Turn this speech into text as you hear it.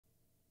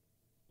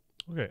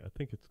Okay, I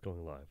think it's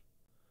going live.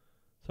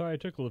 Sorry, I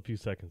took a few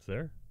seconds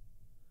there.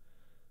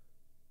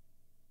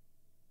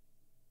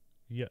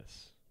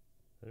 Yes.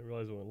 I didn't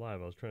realize it went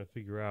live. I was trying to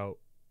figure out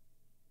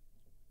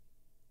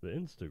the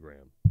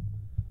Instagram.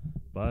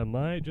 But I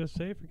might just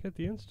say forget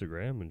the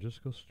Instagram and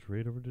just go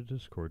straight over to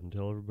Discord and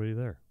tell everybody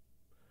there.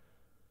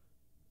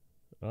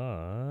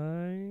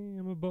 I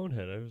am a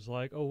bonehead. I was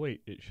like, oh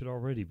wait, it should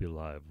already be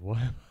live.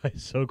 Why am I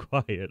so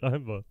quiet? I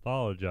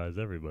apologize,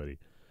 everybody.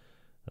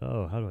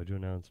 Oh, how do I do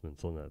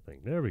announcements on that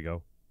thing? There we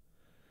go.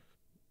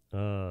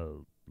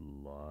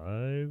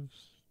 Live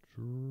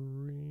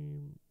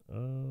stream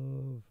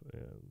of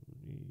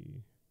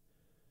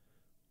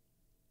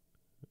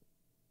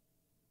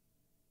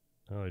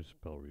how do I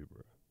spell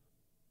Rebirth?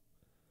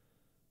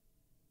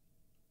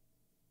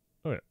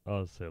 Okay,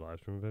 I'll say live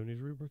stream of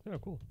Amnesia Rebirth. Oh,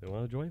 cool. They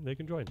want to join? They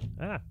can join.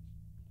 Ah,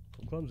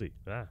 I'm clumsy.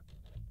 Ah.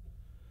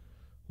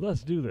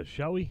 Let's do this,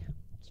 shall we?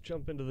 Let's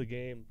jump into the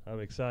game.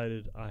 I'm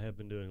excited. I have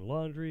been doing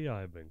laundry.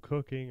 I have been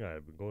cooking. I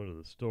have been going to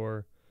the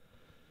store.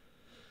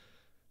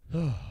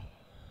 Where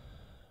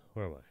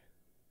am I?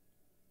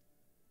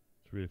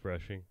 It's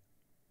refreshing.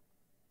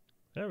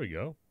 There we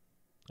go.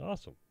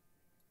 Awesome.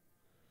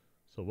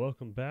 So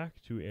welcome back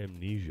to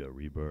Amnesia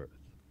Rebirth.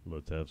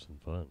 Let's have some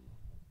fun.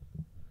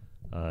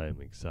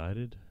 I'm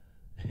excited,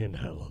 and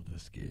I love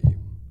this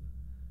game.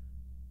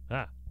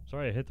 Ah,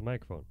 sorry I hit the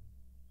microphone.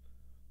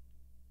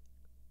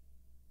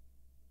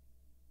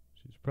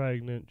 She's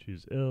pregnant,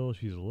 she's ill,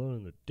 she's alone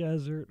in the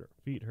desert, her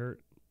feet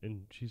hurt,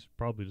 and she's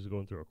probably just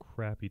going through a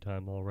crappy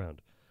time all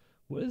around.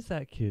 What is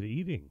that kid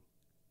eating?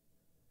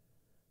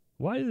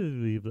 Why did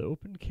they leave the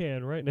open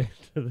can right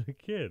next to the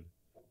kid?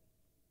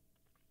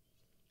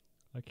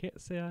 I can't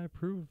say I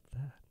approve of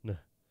that. No.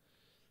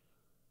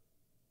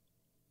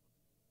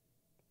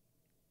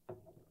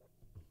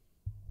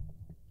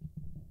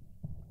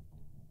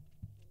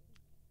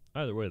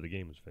 Either way, the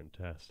game is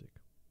fantastic.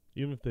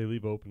 Even if they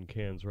leave open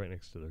cans right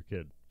next to their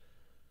kid,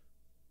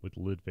 with the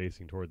lid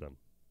facing toward them.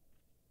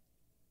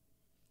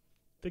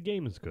 The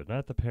game is good,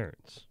 not the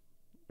parents.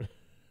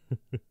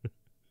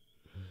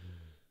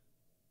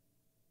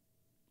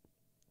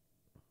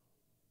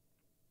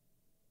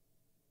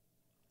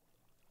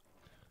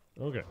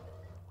 Okay.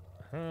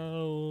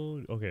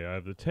 Okay, I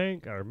have the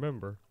tank, I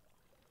remember.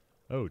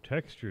 Oh,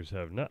 textures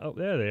have not. Oh,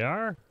 there they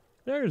are.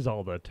 There's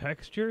all the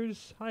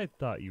textures. I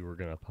thought you were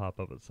going to pop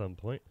up at some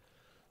point.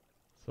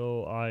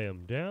 So I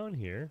am down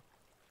here.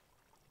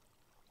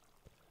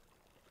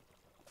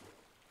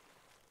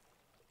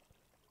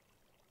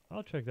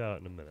 I'll check that out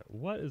in a minute.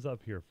 What is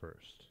up here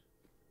first?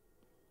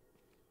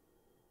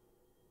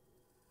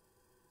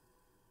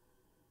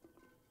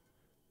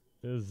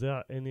 Is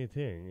there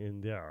anything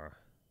in there?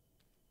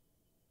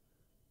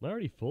 Am I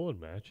already full of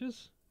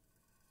matches?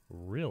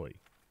 Really?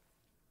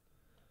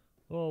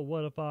 Well,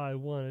 what if I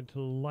wanted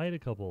to light a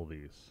couple of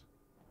these?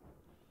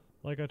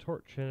 Like a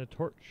torch and a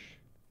torch.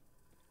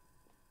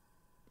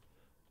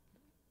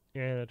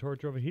 And a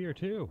torch over here,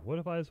 too. What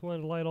if I just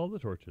wanted to light all the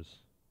torches?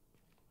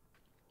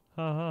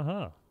 Ha ha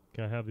ha.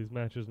 Can I have these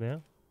matches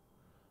now?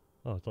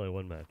 Oh, it's only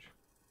one match.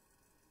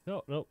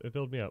 No, no, it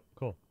filled me up.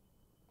 Cool.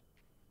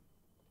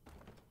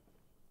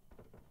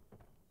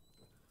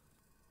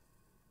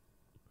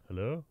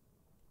 Hello?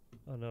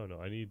 Oh, no, no.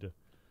 I need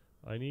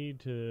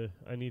to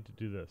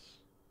do this.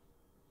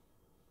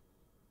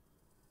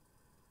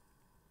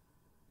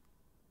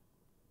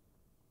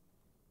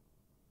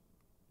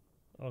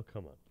 Oh,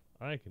 come on.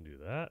 I can do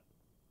that.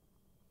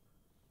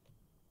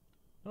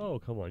 Oh,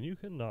 come on. You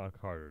can knock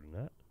harder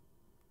than that.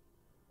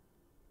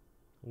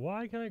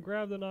 Why can I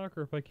grab the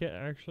knocker if I can't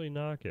actually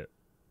knock it?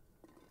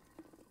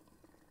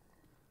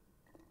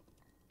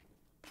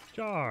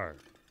 Jar!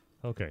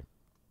 Okay.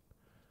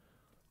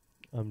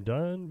 I'm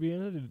done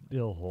being a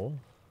dill hole.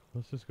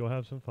 Let's just go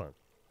have some fun.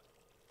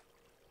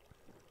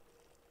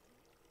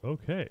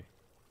 Okay.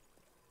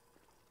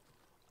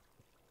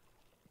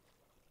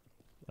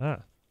 Ah.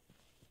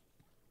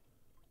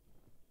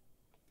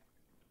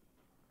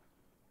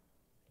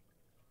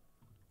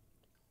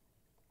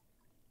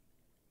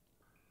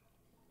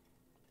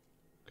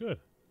 Good.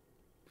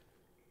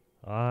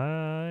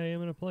 I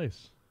am in a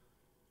place.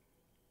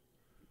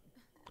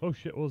 Oh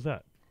shit, what was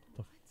that?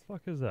 The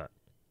fuck is that?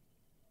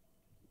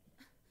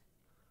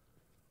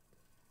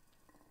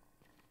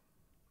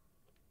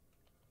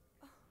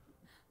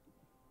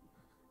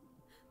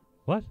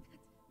 What? That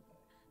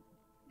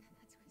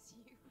was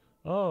you.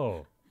 Oh, I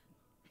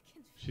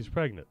can she's feel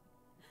pregnant.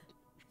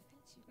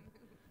 that you move.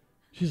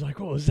 She's like,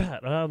 what was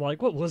that? And I'm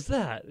like, what was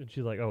that? And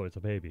she's like, oh, it's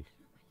a baby.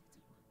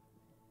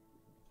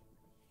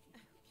 I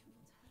hope you're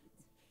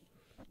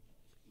not hurt.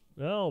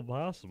 Well,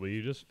 possibly.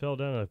 You just fell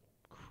down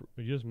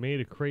you just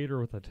made a crater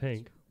with a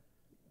tank.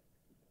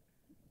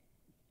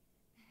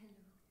 Hello.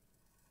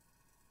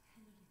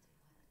 Hello, little one.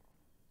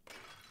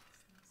 It's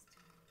nice to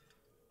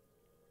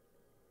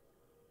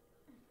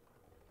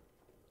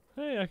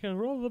meet you. Hey, I can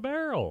roll the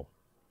barrel.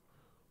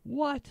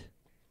 What?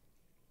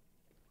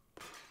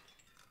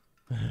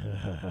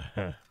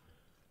 I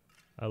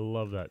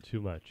love that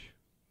too much.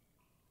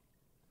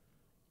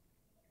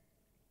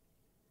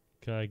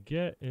 Can I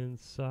get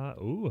inside?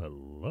 Ooh,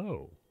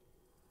 hello.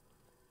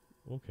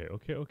 Okay,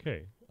 okay,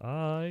 okay.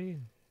 I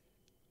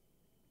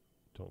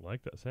don't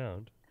like that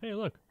sound. Hey,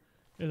 look.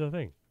 There's a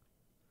thing.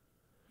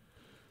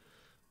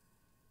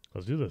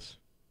 Let's do this.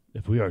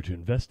 If we are to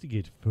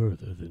investigate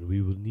further, then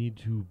we will need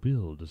to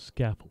build a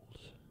scaffold.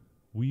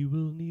 We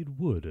will need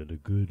wood and a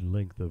good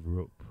length of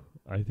rope.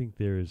 I think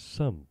there is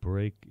some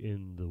break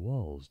in the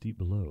walls deep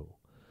below.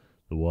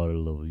 The water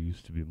level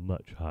used to be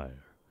much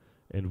higher,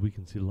 and we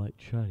can see light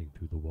shining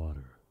through the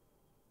water.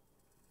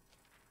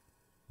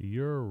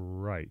 You're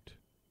right.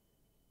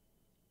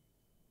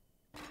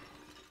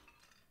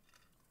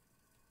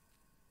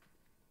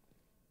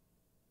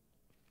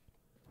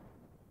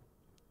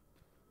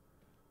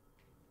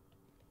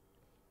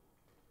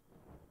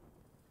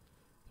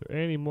 Are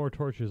there any more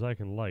torches I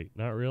can light?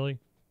 Not really?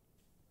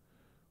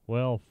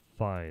 Well,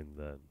 fine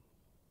then.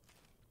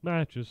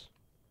 Matches.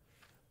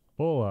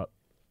 Pull up.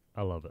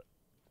 I love it.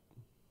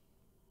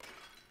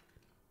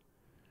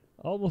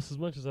 Almost as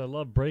much as I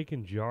love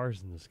breaking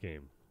jars in this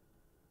game.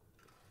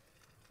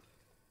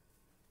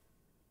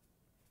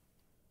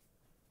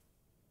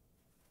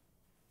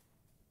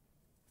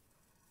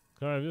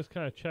 I'm just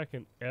kind of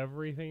checking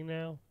everything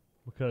now,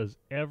 because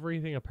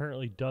everything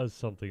apparently does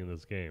something in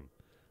this game.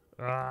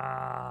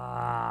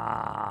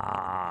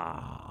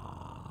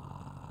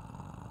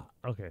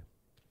 Okay.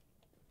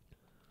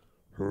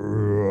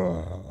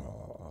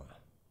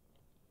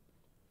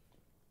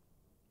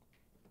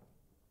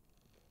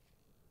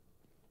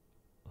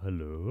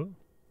 Hello?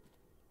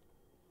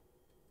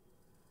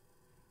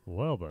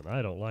 Well then,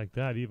 I don't like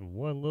that even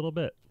one little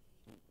bit.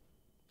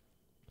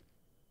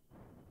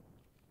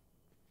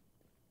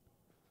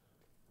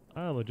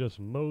 I'ma just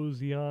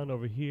mosey on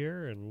over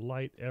here and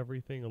light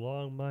everything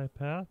along my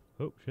path.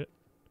 Oh, shit.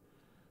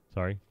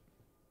 Sorry.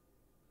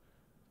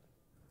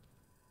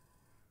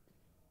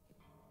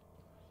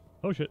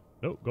 Oh, shit.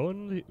 No, go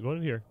in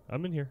here.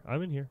 I'm in here.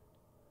 I'm in here.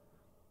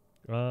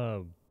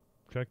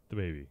 Check the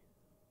baby.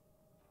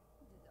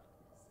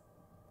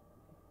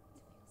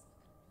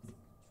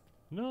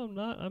 No, I'm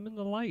not. I'm in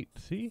the light.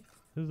 See?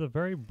 This is a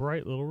very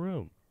bright little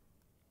room.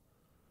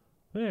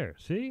 There,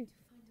 see?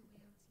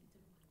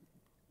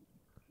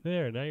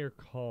 There, now you're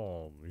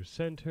calm. You're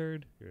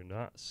centered. You're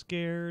not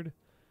scared.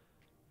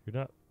 You're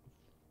not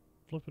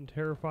flipping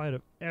terrified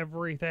of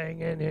everything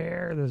in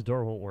here. This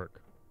door won't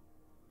work.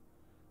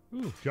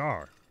 Ooh,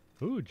 jar.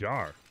 Ooh,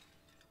 jar.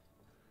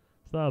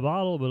 It's not a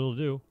bottle, but it'll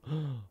do.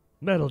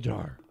 Metal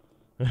jar.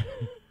 The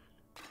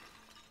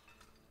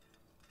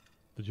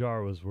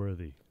jar was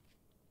worthy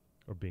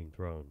of being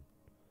thrown.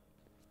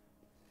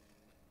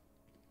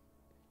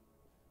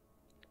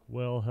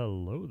 Well,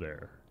 hello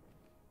there.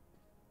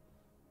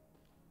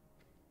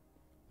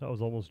 That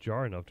was almost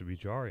jar enough to be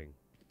jarring.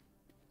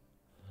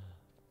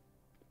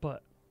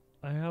 But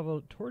I have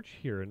a torch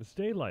here and it's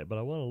daylight, but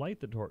I want to light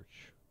the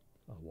torch.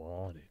 I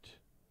want it.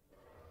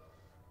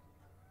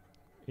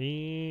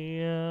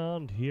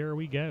 And here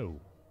we go.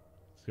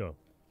 Let's go.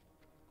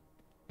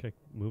 Okay,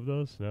 move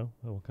those. No,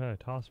 I will kind of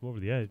toss them over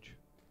the edge.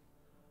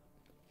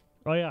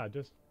 Oh yeah,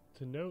 just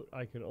to note,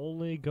 I can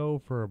only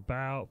go for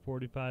about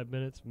 45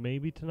 minutes,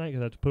 maybe tonight,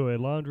 because I have to put away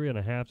laundry and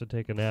I have to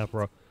take a nap,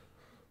 or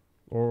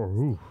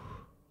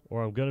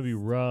I'm gonna be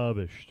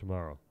rubbish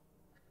tomorrow.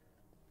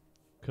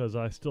 Because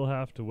I still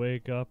have to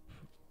wake up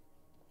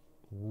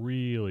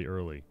really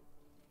early.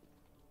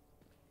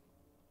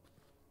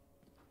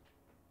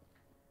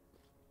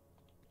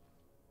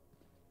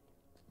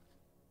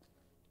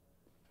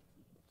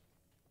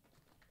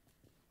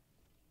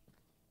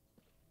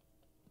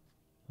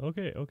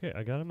 Okay, okay,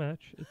 I got a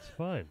match. It's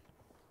fine.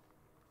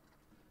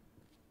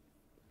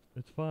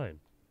 It's fine.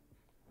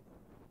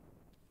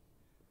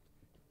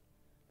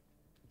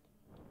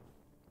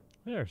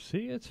 There,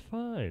 see? It's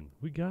fine.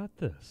 We got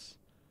this.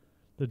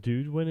 The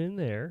dude went in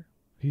there.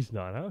 He's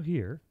not out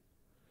here.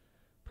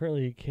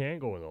 Apparently he can't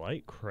go in the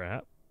light.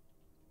 Crap.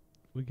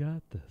 We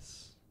got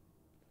this.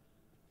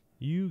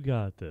 You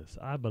got this.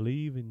 I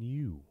believe in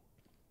you.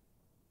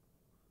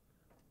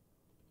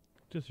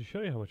 Just to show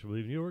you how much I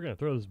believe in you, we're going to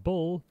throw this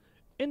bowl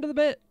into the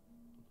pit.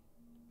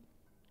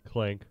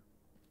 Clank.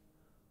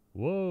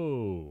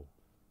 Whoa.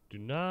 Do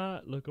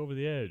not look over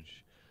the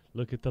edge.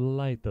 Look at the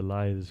light. The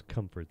light is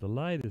comfort. The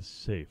light is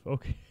safe.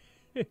 Okay.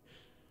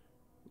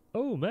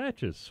 Oh,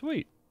 matches.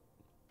 Sweet.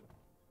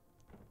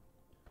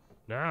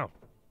 Now.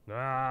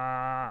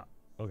 Ah.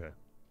 Okay.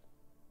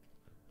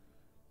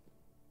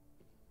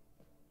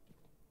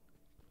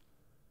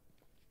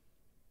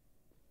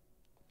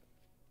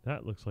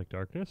 That looks like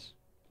darkness.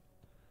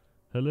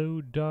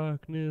 Hello,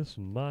 darkness,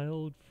 my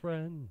old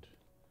friend.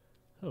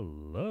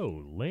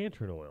 Hello,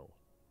 lantern oil.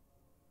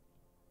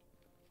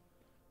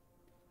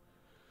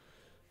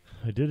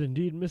 I did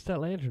indeed miss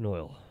that lantern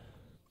oil.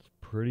 It's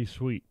pretty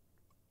sweet.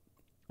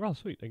 Oh,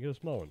 sweet. I get a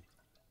small one.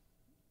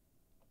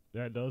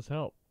 That does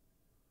help.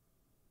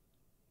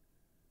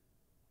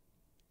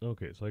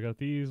 Okay, so I got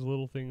these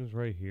little things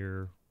right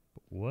here.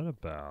 But what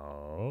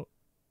about...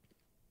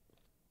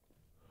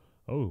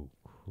 Oh,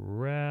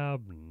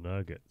 crab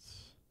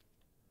nuggets.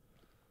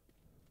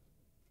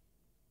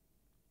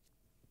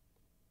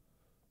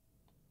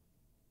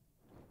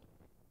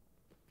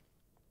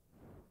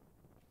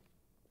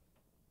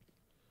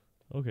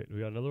 Okay, we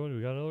got another one.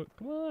 We got another.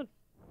 Come on.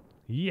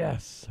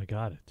 Yes, I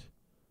got it.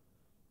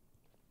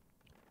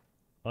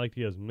 I like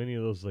to get as many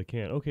of those as I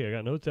can. Okay, I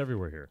got notes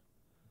everywhere here.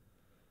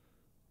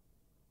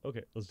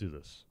 Okay, let's do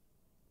this.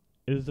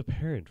 It is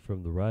apparent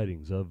from the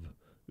writings of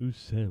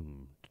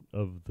Usem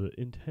of the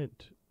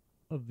intent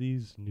of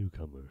these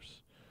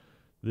newcomers.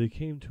 They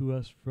came to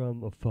us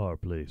from a far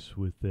place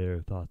with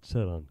their thoughts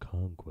set on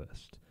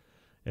conquest,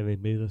 and they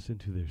made us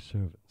into their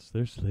servants,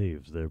 their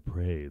slaves, their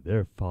prey,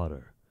 their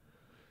fodder.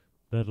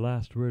 That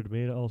last word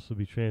may also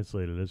be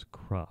translated as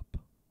crop.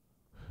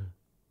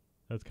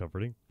 That's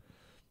comforting.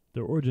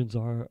 Their origins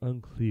are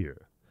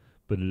unclear,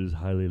 but it is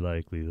highly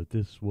likely that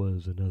this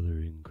was another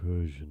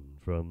incursion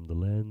from the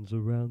lands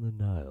around the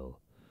Nile,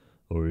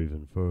 or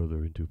even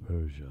further into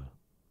Persia.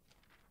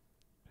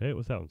 Hey,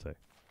 what's that one say?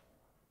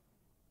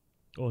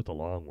 Oh, it's a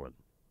long one.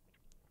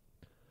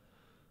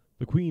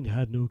 The queen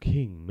had no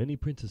king. Many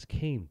princes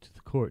came to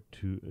the court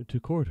to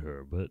court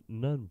her, but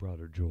none brought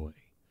her joy.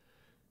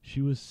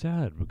 She was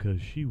sad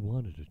because she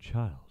wanted a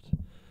child.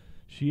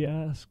 She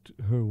asked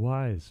her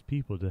wise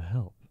people to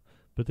help,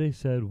 but they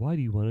said, "Why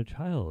do you want a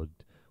child?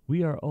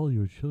 We are all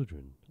your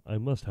children. I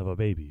must have a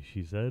baby,"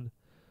 she said.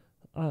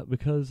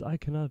 Because I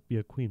cannot be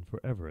a queen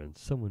forever, and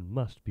someone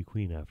must be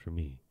queen after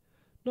me."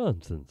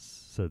 "Nonsense,"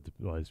 said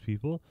the wise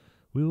people.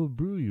 "We will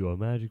brew you a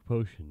magic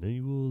potion, and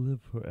you will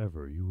live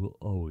forever. You will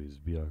always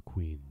be our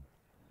queen."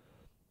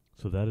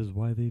 So that is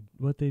what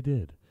they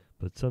did.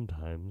 But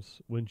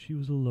sometimes, when she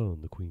was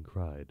alone, the queen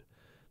cried,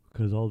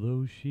 because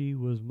although she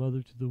was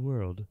mother to the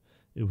world,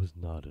 it was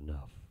not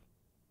enough.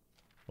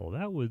 Well,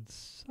 that would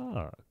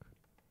suck.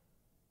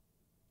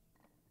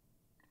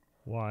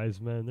 Wise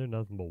men, they're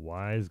nothing but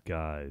wise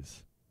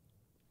guys.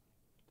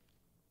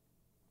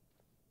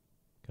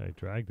 Can I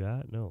drag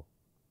that? No.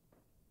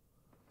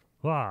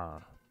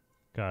 Ah,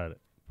 got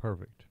it.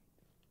 Perfect.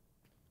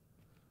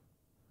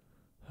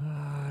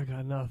 I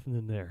got nothing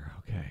in there.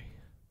 Okay.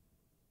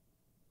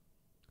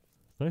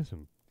 Nice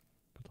and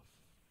what the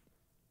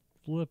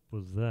flip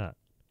was that?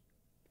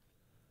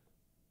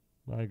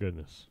 My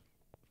goodness.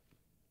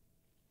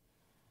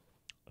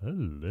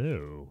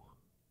 Hello.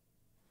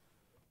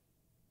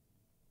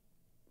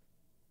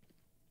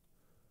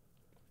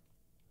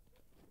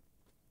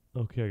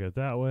 Okay, I got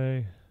that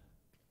way.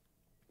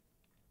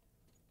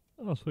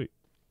 Oh, sweet.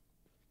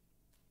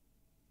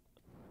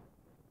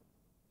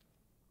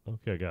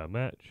 Okay, I got a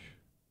match.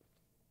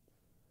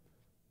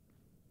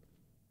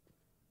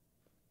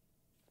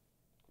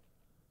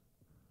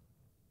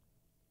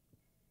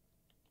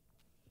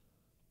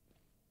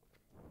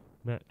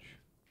 Match.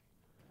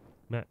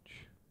 Match.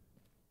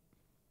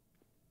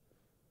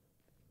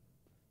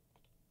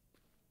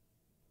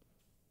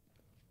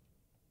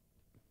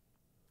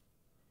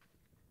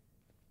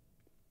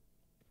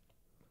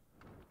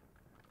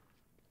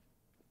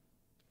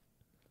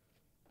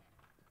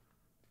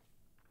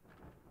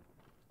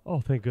 Oh,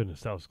 thank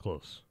goodness, that was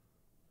close.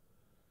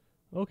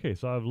 Okay,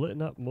 so I've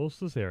lit up most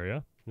of this area.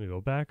 I'm going to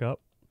go back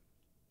up.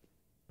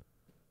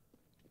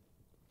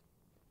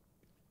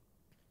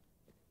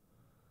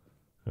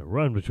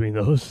 Run between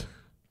those.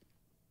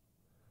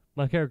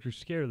 My character's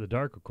scared of the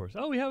dark, of course.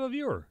 Oh, we have a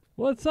viewer.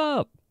 What's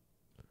up?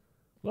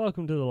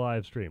 Welcome to the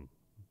live stream.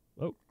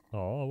 Oh,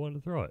 I wanted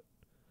to throw it.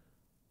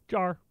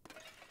 Jar.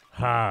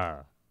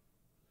 Ha.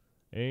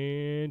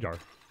 And jar.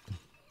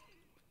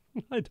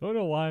 I don't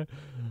know why.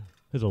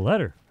 There's a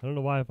letter. I don't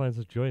know why I find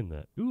such joy in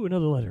that. Ooh,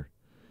 another letter.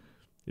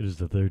 It is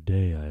the third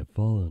day I have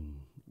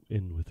fallen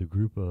in with a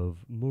group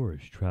of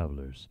Moorish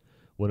travelers.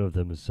 One of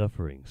them is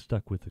suffering,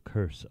 stuck with the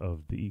curse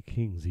of the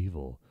king's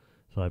evil.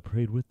 So I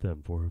prayed with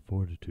them for her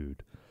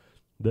fortitude,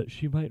 that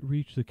she might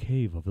reach the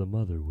cave of the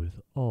mother with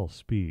all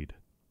speed.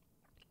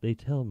 They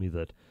tell me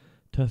that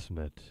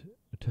Tessemt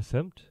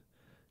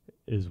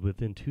is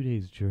within 2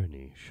 days'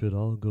 journey, should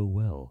all go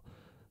well.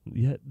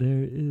 Yet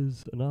there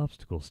is an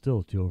obstacle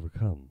still to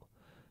overcome.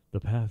 The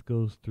path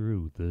goes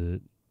through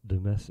the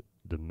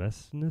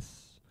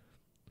domesticness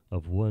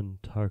of one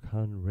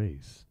Tarkhan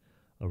race,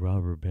 a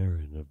robber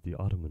baron of the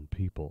Ottoman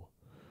people.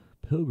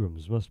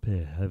 Pilgrims must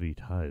pay a heavy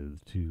tithe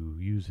to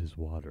use his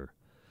water,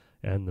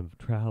 and the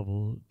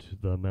travel to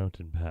the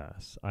mountain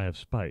pass. I have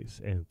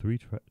spice and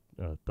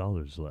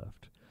 $3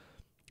 left.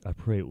 I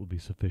pray it will be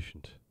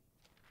sufficient.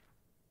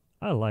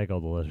 I like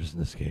all the letters in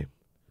this game.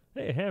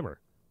 Hey,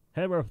 hammer.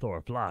 Hammer of Thor,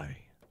 fly.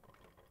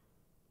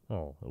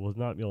 Oh, it was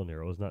not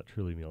Mjolnir. It was not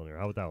truly Mjolnir.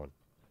 How about that one?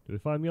 Did we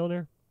find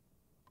Mjolnir?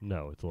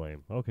 No, it's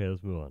lame. Okay,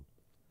 let's move on.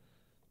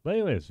 But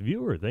anyways,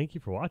 viewer, thank you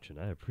for watching.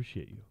 I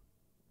appreciate you.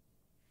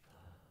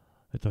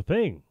 It's a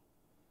thing.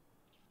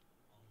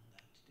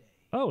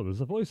 Oh, there's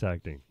a voice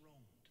acting.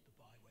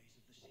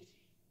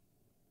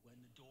 When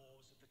the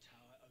doors of the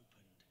tower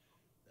opened,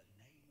 the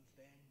name of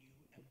their new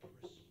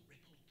empress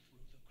rippled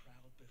through the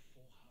crowd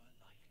before her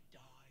like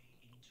dye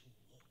into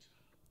water.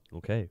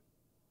 Okay.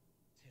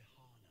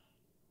 Tihana,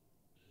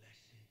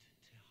 blessed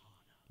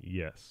Tihana.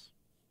 Yes.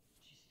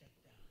 She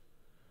stepped down,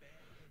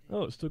 bareheaded,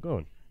 Oh, it's still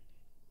going.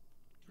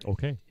 dressed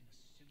Okay. in a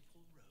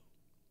simple robe,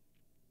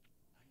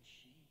 and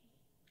she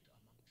walked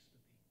amongst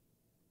the people.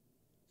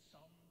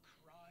 Some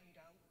cried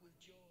out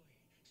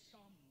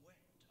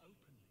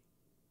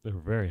They were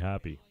very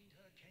happy. Behind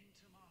her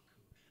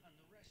Kentamaku and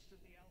the rest of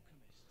the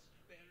alchemists,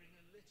 bearing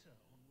a litter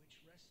on which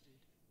rested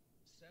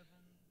 7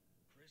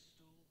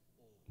 crystal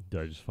orbs.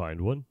 Did I just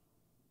find one?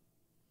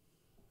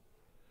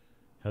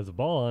 Has a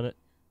ball on it.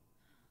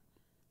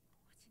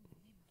 What in the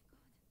name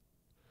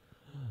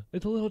of God?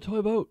 It's a little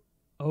toy boat.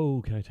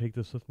 Oh, can I take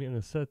this with me? I'm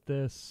going to set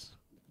this.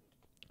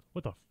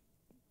 What the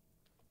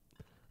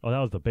Oh, that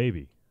was the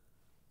baby.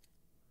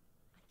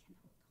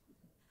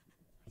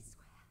 I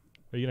swear.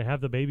 Are you going to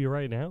have the baby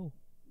right now?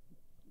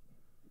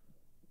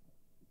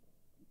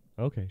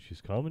 Okay, she's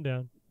calming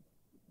down.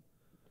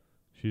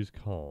 She's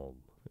calm.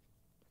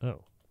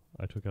 Oh,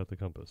 I took out the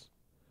compass.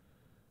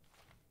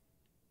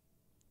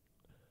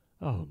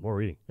 Oh, more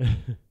reading.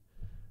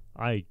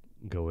 I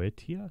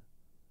Goetia?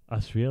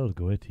 Asriel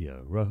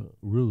Goetia,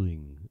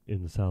 ruling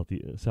in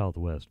the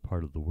southwest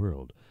part of the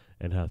world,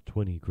 and hath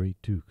 20 great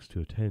dukes to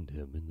attend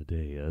him in the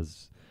day,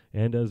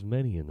 and as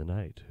many in the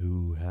night,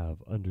 who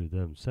have under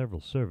them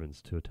several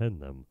servants to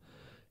attend them.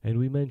 And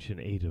we mention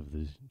 8 of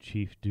the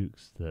chief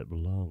dukes that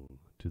belong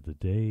to the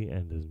day,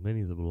 and as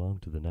many that belong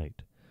to the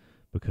night,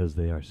 because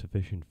they are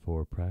sufficient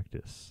for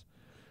practice.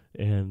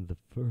 And the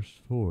first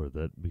 4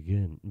 that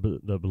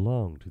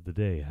belong to the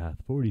day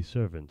hath 40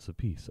 servants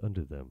apiece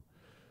under them.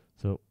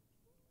 So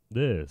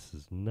this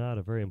is not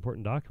a very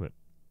important document.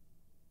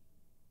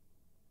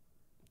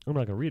 I'm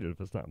not going to read it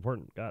if it's not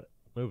important. Got it.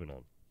 Moving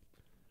on.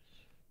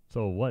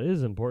 So what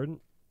is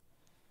important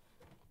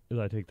is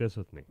I take this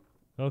with me.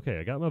 Okay,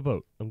 I got my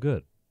boat. I'm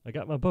good. I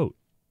got my boat.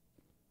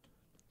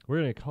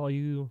 We're going to call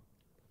you...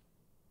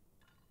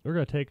 We're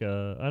going to take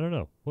a... I don't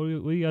know. What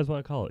do you guys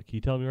want to call it? Can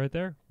you tell me right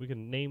there? We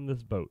can name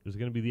this boat. Is it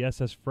going to be the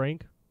SS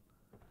Frank?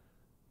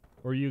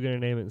 Or are you going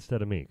to name it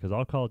instead of me? Because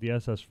I'll call it the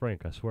SS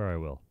Frank. I swear I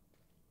will.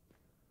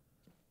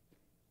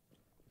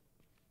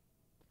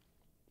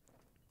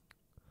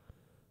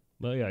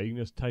 Well, yeah, you can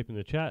just type in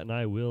the chat and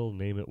I will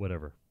name it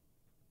whatever.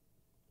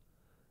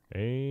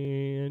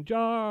 And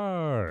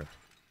jar!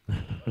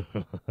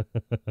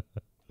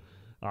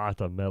 Ah,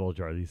 it's a metal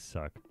jar. These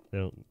suck. They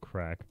don't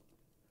crack.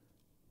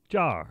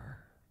 Jar!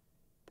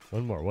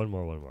 One more.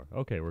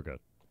 Okay, we're good.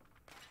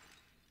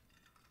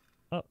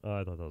 Oh,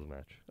 I thought that was a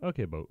match.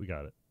 Okay, boat, we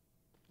got it.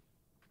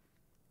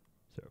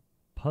 Is there a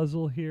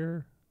puzzle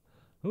here?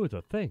 Oh, it's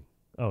a thing.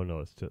 Oh,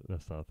 no,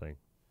 that's not a thing.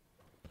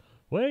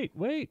 Wait!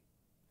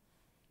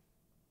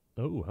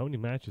 Oh, how many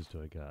matches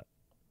do I got?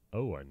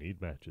 Oh, I need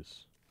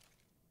matches.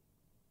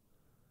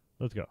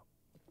 Let's go.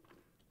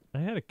 I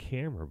had a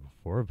camera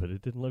before, but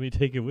it didn't let me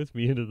take it with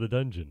me into the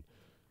dungeon.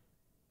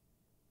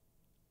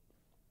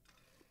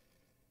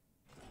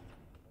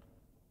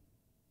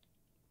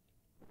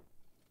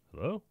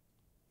 Hello?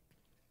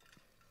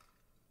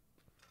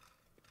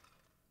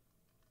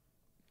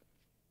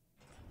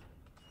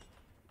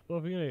 Well,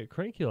 if you're going to get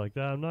cranky like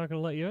that, I'm not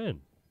going to let you in.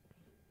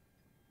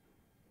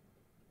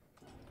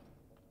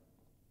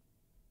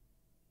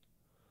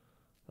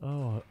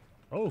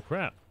 Oh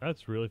crap,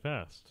 that's really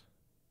fast.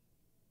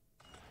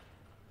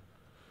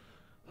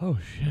 Oh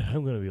shit,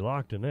 I'm gonna be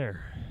locked in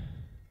there.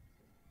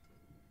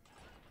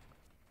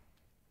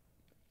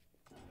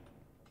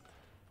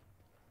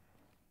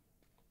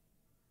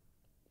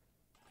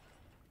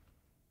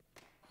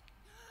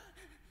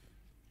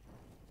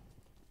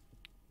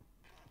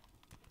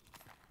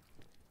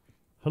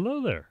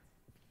 Hello there.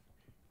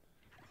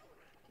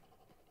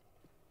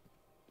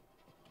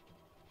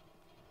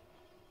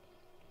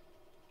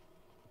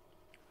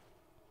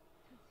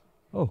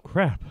 Oh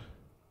crap.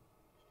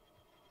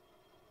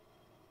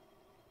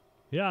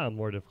 Yeah, I'm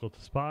more difficult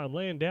to spot. I'm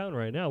laying down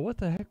right now. What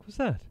the heck was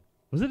that?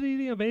 Was it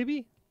eating a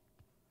baby?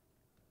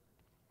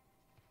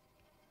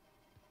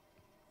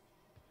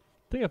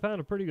 I think I found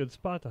a pretty good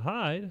spot to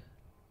hide.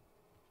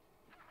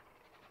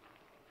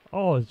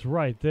 Oh, it's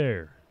right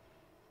there.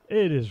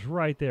 It is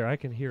right there. I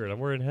can hear it. I'm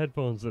wearing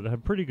headphones that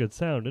have pretty good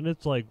sound, and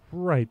it's like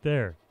right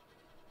there.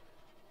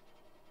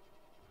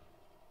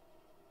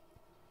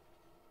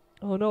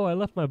 Oh no, I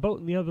left my boat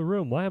in the other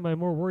room. Why am I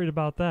more worried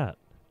about that?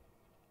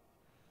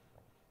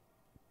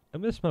 I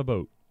missed my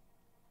boat.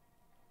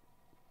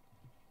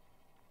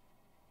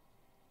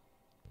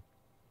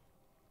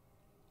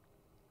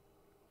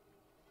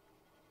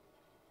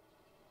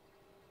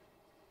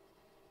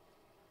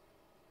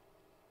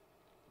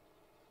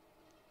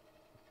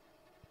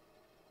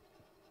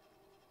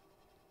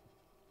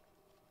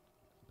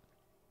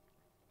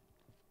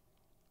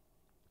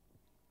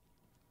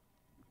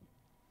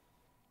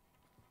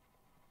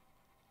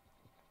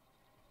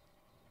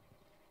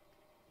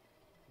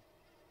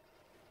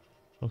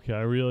 Okay,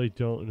 I really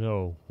don't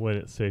know when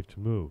it's safe to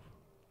move.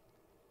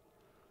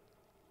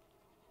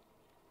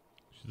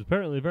 She's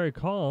apparently very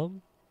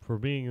calm for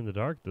being in the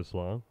dark this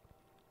long.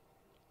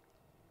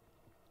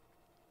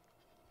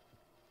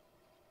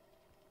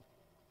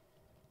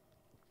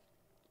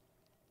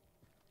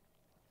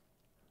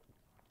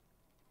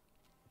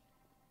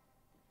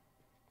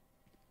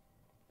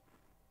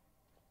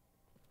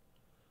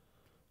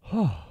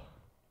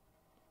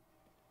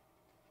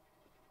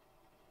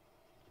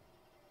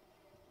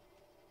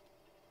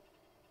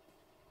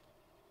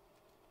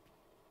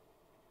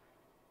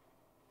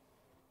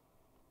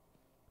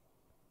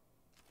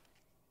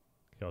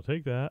 I'll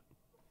take that.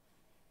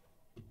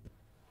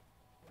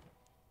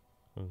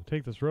 I'm gonna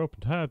take this rope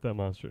and tie up that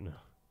monster now.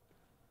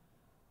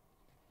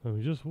 I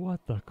mean, just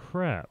what the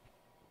crap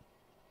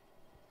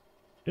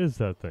is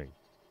that thing?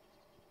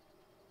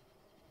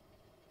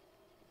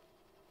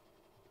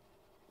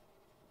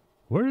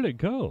 Where did it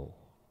go?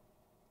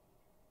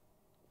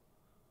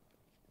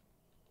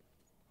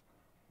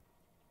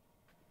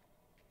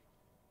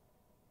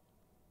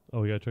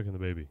 Oh, we gotta check on the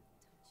baby.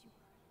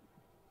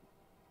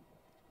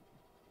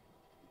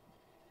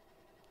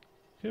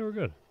 Okay, we're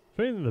good. If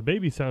anything, the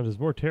baby sound is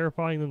more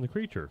terrifying than the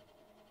creature.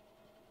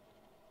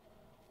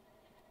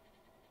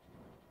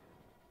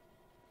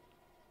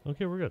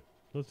 Okay, we're good.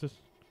 Let's just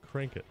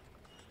crank it.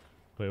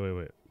 Wait.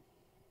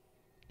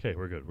 Okay,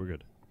 we're good. We're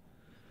good.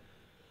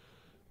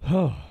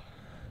 Oh.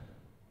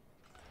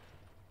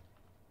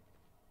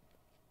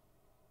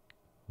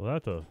 Well,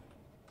 that's a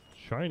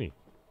shiny.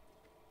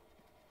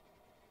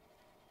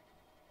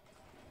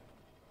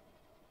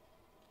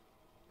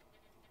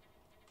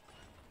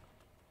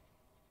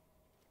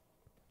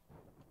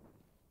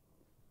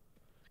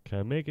 Can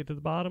I make it to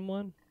the bottom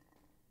one?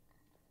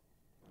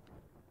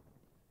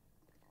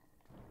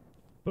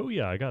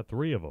 Booyah, I got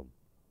 3 of them.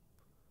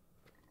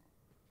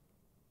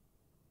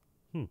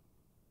 Do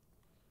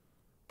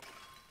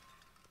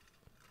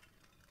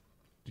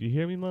you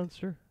hear me,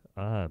 monster?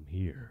 I'm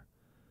here.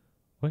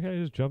 Why can't I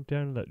just jump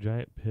down into that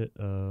giant pit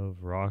of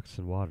rocks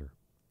and water?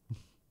 I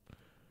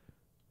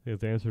think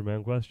that's answered my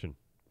own question.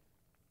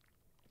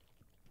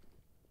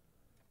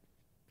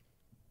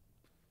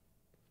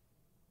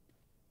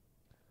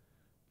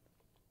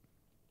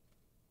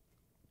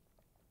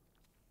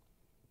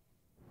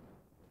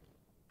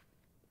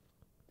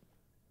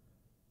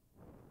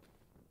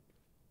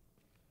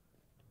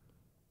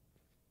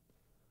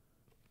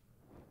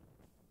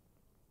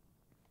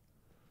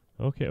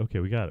 Okay,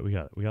 we got it. We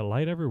got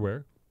light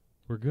everywhere.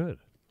 We're good.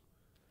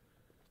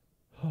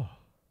 What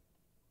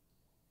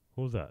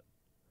was that?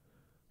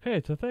 Hey,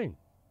 it's a thing.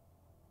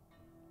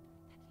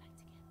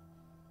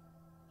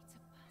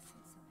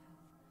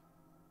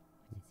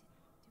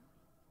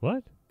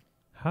 What?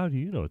 How do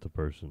you know it's a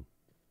person?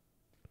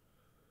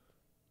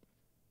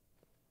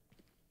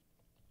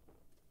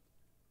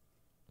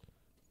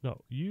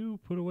 No, you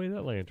put away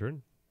that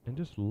lantern and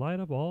just light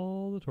up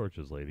all the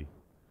torches, lady.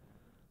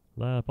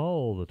 Light up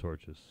all the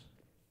torches.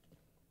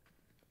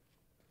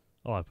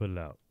 Oh, I put it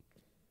out.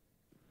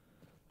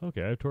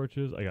 Okay, I have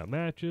torches. I got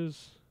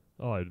matches.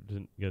 Oh, I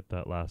didn't get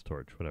that last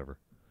torch. Whatever.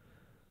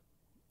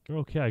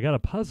 Okay, I got a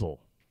puzzle.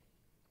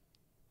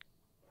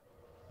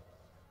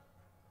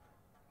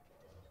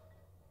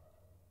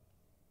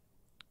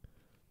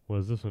 What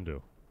does this one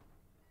do?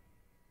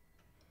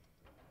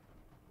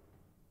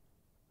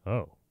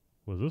 Oh,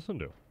 what does this one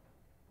do?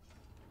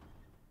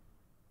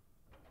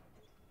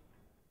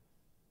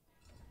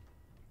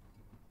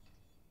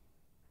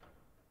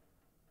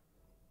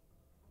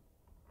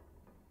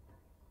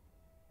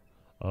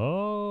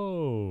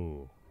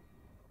 Oh.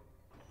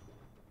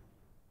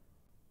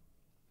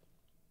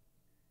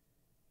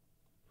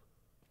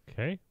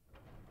 Okay.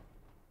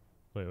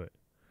 Wait.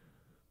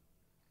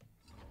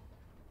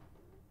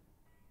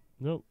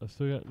 Nope, I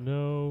still got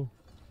no.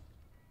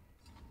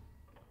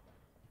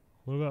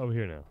 What about over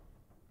here now?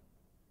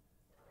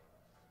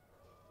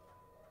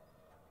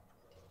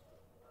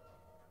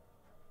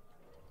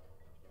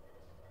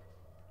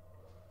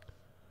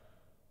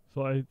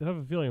 So I have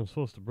a feeling I'm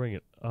supposed to bring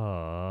it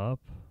up.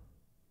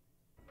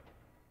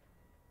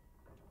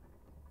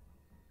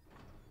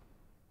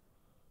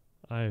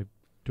 I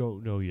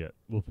don't know yet.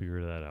 We'll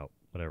figure that out.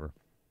 Whatever.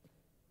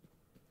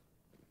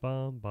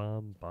 Bum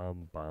bum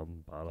bum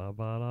bum bada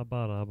bada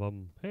bada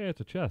bum. Hey,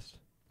 it's a chest.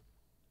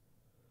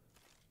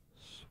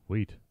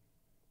 Sweet.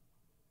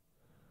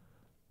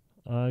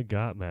 I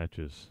got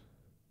matches.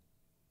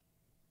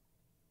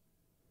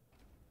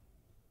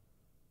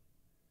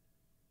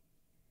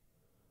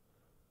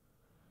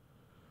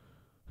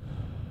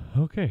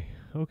 Okay.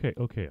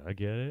 I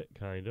get it,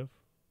 kind of.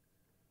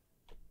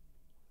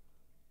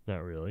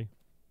 Not really.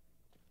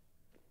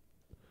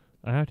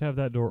 I have to have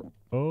that door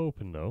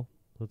open, though.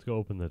 Let's go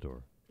open the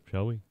door,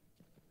 shall we?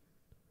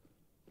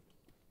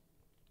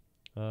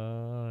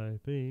 I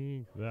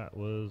think that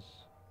was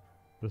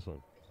this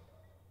one.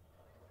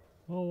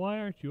 Well, why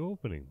aren't you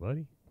opening,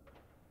 buddy?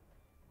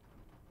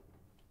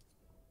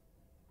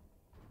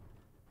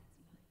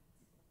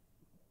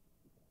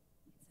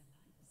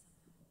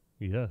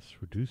 Yes,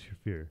 reduce your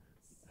fear.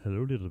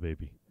 Hello, little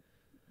baby.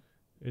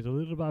 It's a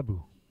little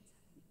babu.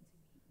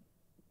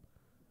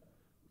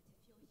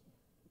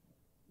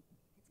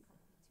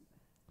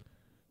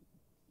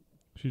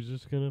 She's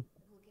just gonna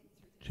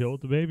chill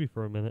with the baby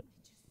for a minute.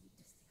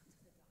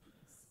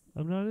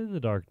 I'm not in the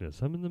darkness.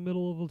 I'm in the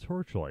middle of a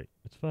torchlight.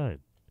 It's fine.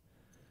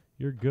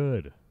 You're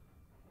good.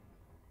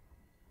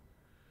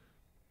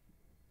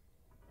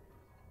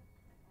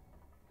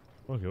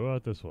 Okay, what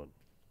about this one?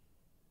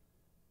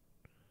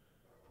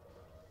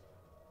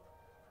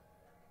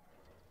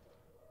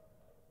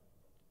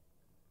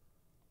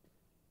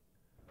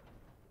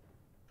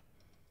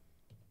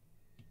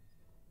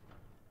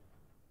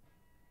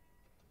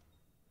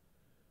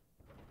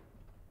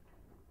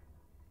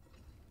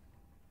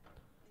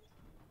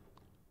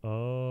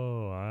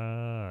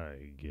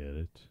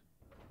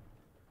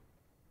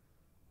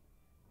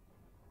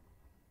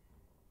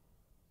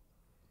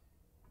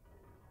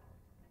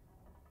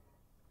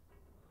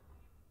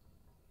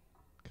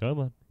 Come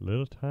on,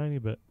 little tiny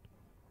bit.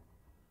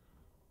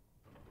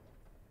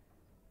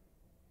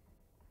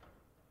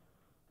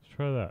 Let's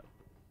try that.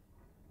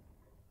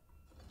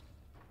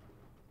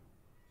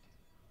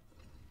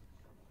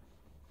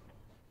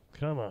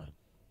 Come on.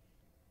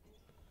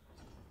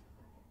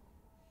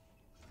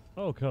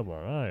 Oh, come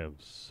on. I am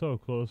so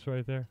close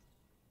right there.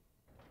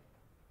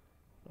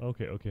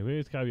 Okay, okay. Maybe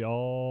it's gotta be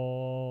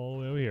all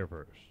the way over here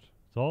first.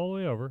 It's all the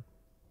way over.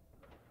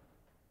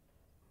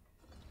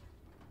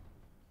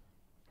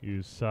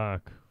 You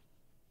suck.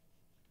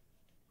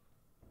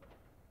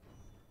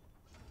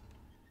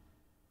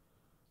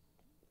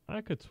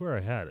 I could swear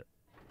I had it.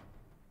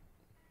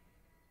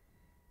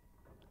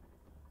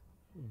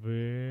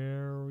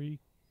 Very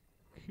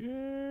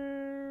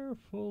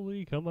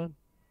carefully. Come on.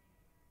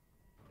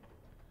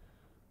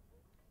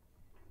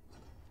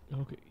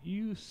 Okay,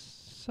 you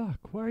suck.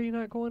 Why are you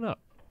not going up?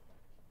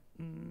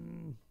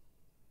 Can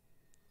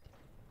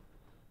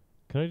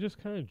I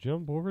just kind of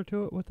jump over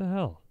to it? What the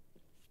hell?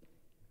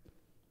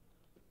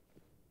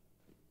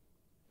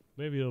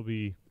 Maybe it'll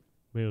be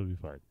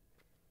fine.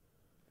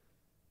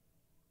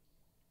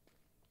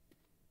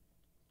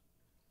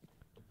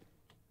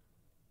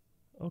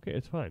 Okay,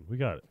 it's fine. We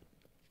got it.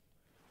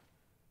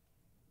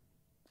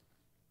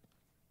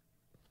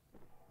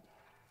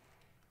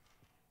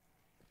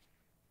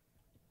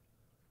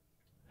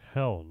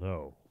 Hell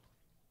no.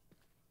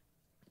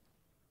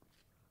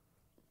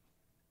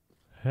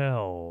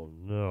 Hell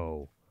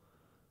no.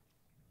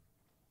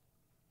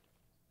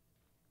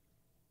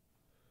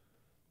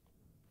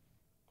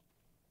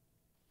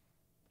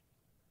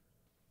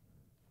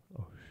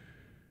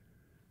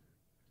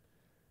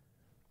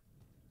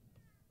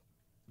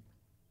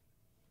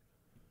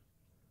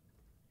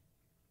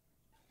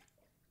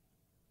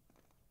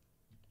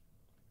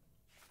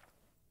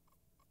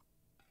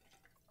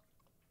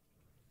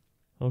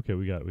 Oh, okay,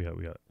 we got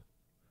it.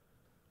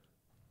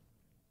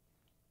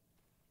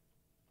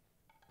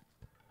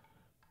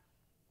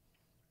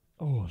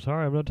 Oh,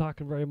 sorry, I'm not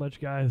talking very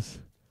much, guys.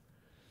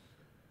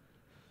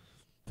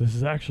 This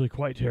is actually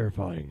quite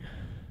terrifying.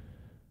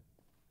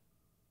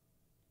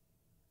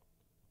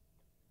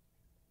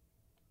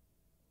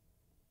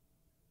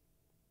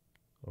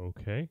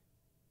 Okay.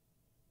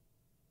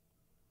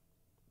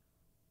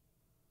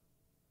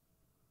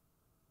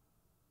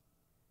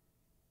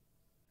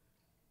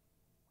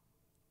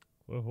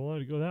 Well, if I wanted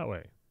to go that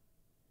way.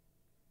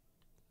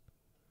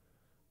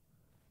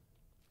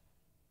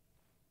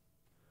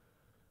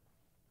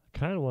 I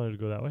kind of wanted to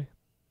go that way.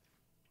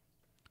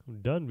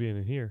 I'm done being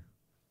in here.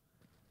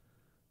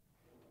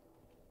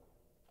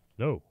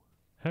 No.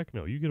 Heck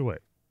no, you get away.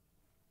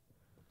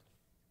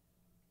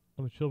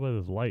 I'm gonna chill by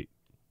this light.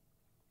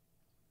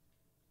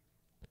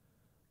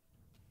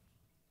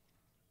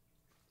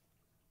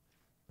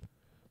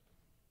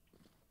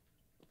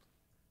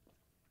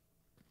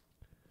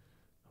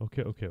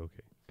 Okay, okay,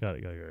 okay. Got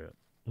it.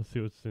 Let's see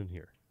what's in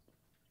here.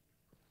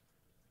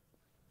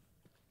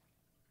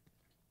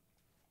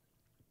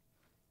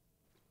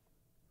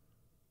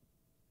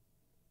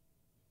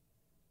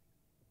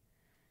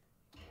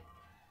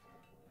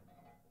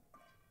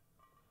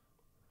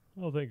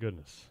 Oh, thank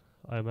goodness.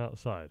 I'm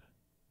outside.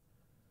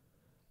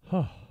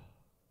 Huh.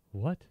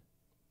 What?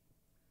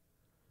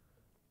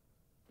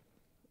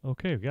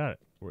 Okay, we got it.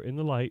 We're in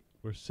the light.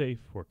 We're safe.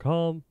 We're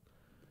calm.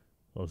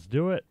 Let's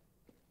do it.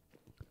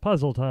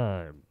 Puzzle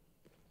time.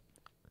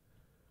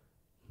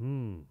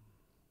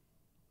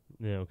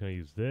 Now, can I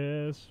use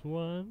this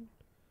one?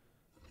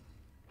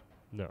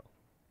 No.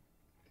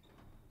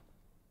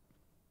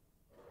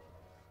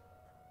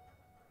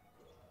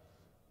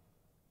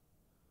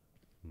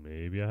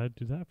 Maybe I had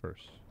to do that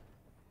first.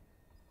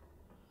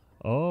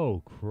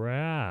 Oh,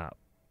 crap.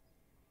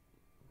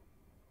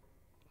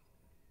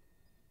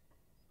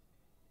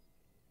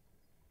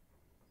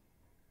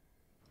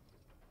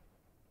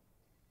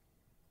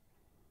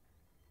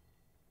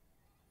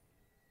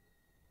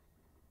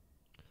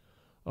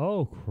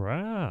 Oh,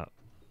 crap.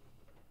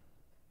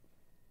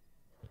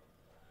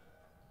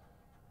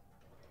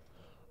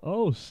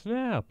 Oh,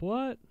 snap.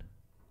 What?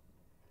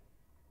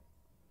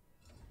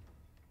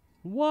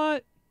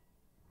 What?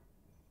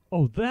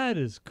 Oh, that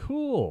is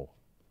cool.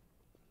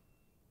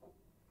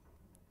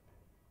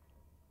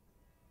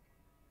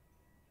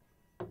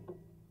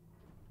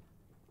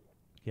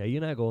 Yeah,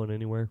 you're not going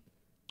anywhere.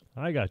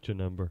 I got your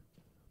number.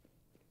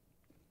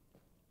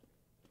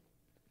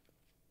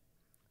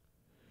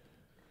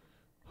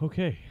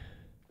 Okay.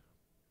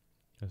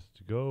 Has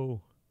to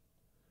go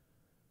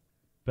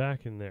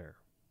back in there.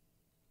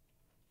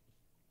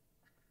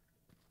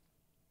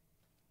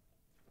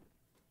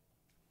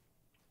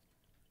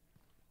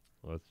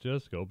 Let's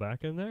just go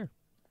back in there.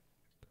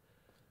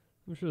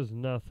 I'm sure there's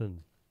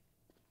nothing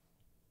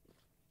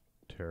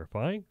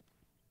terrifying.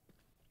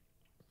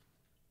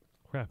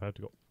 Crap, I have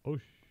to go. Oh,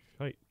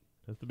 shite.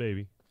 That's the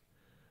baby.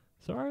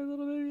 Sorry,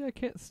 little baby, I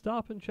can't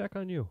stop and check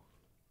on you.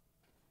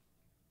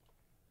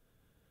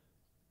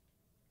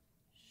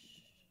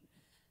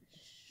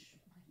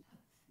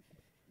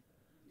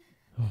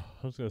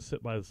 I'm just going to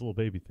sit by this little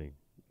baby thing,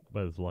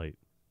 by this light.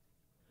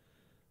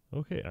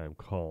 Okay, I'm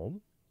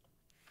calm.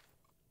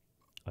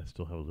 I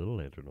still have a little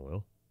lantern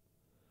oil.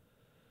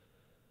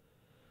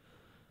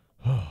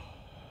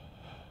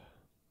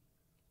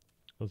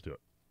 Let's do it.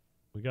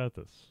 We got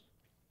this.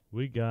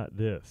 We got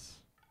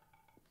this.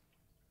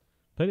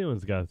 If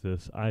anyone's got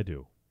this, I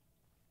do.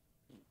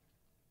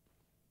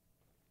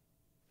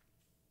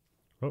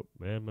 Oh,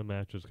 man, my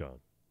match is gone.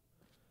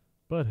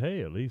 But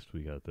hey, at least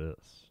we got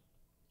this.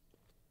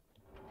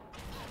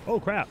 Oh,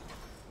 crap!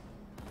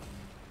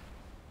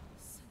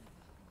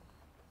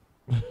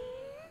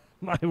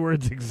 My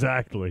words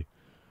exactly.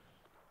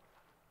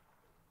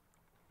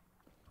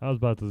 I was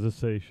about to just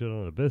say shit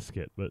on a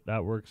biscuit, but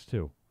that works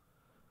too.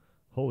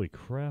 Holy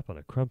crap on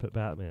a crumpet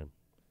Batman.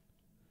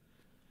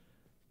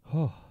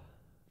 Oh.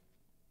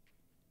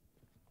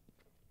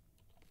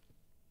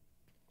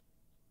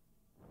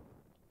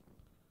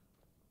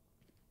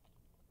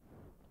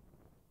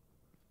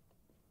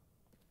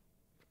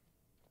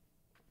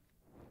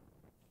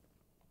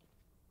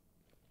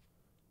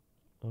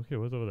 Okay,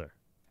 what's over there?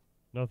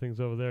 Nothing's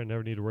over there.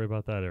 Never need to worry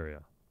about that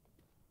area.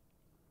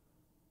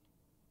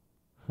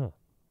 Huh.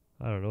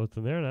 I don't know what's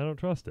in there, and I don't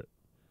trust it.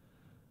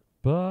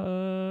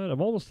 But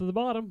I'm almost to the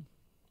bottom.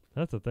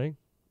 That's a thing.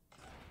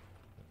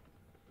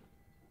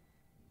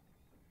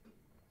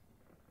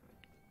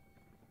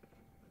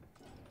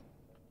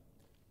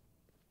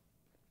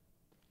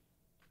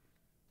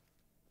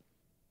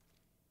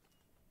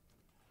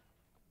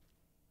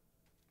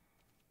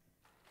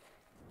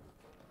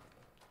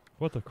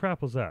 What the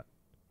crap was that?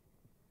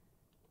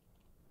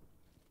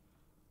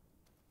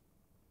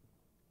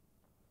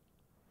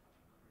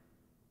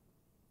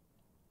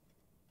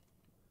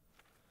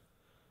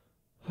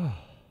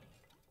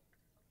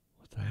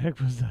 What the heck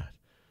was that?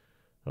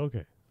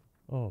 Okay.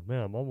 Oh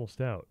man, I'm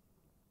almost out.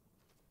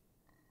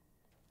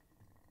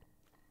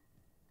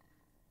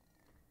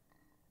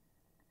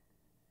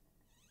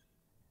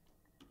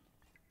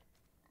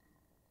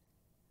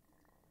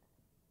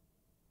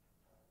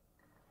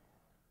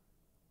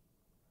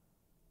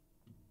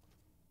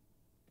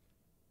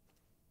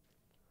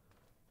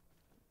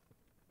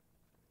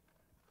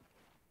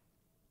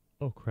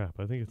 Oh crap,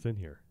 I think it's in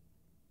here.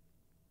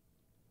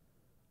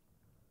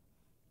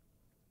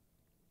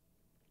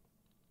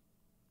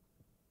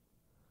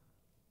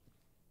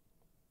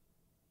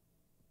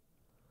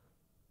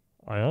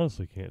 I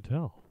honestly can't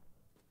tell.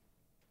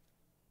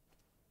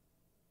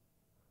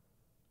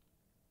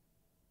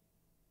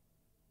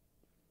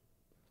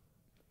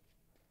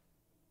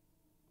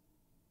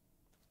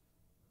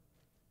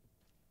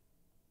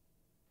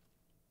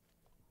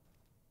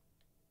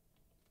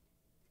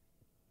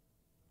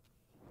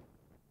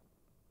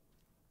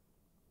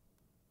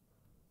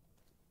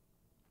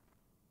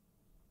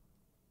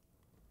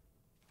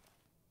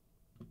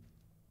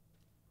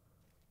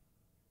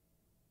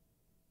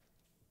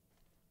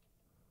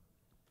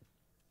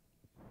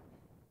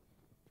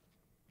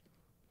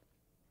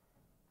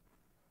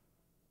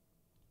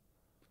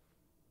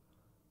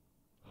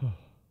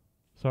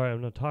 Sorry,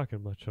 I'm not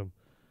talking much. I'm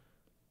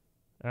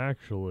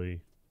actually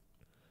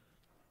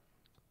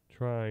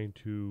trying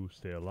to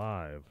stay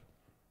alive.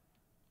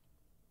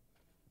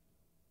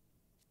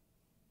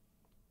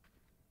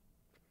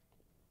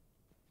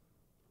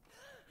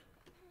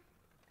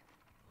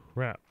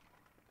 Crap.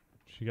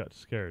 She got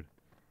scared.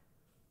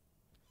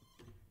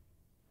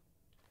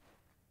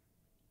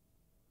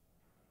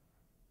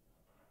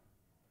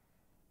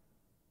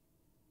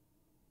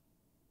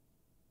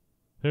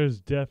 There's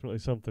definitely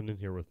something in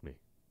here with me.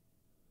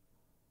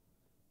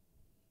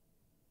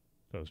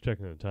 I was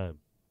checking the time.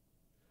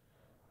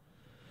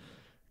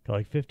 Got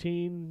like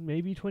 15,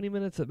 maybe 20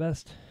 minutes at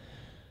best.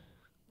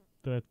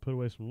 Then I have to put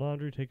away some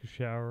laundry, take a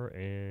shower,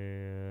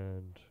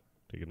 and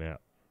take a nap.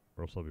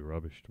 Or else I'll be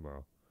rubbish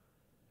tomorrow.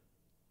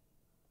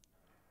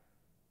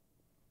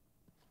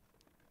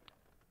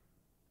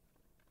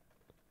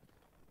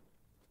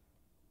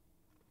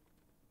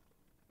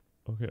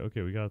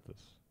 Okay, we got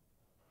this.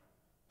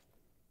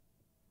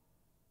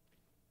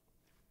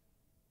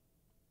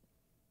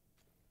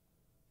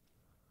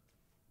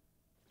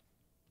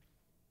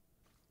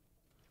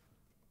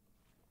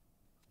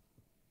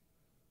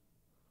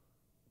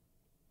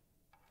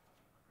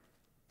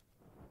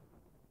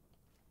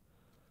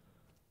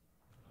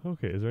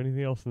 Okay, is there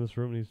anything else in this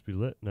room that needs to be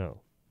lit?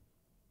 No.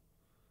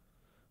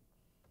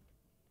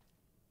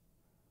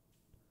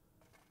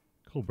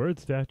 Cool bird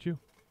statue.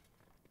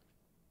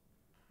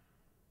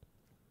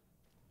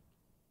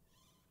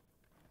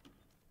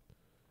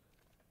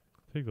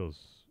 Take those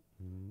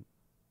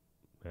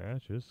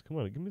matches. Come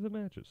on, give me the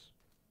matches.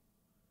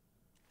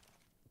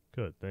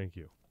 Good, thank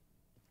you.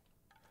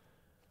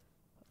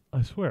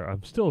 I swear,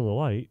 I'm still in the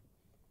light.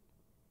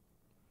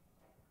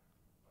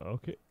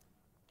 Okay.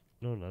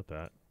 No, not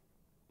that.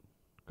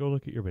 Go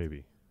look at your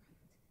baby.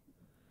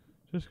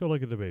 Just go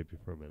look at the baby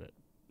for a minute.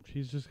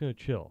 She's just gonna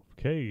chill.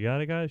 Okay, you got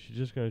it, guys? She's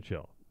just gonna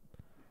chill.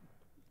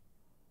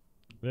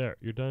 There,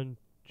 you're done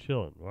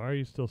chilling. Why are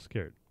you still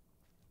scared?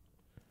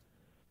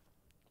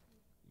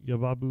 Your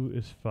babu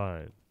is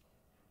fine.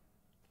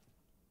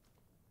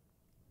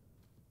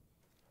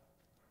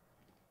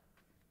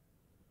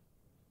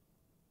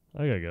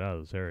 I gotta get out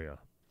of this area.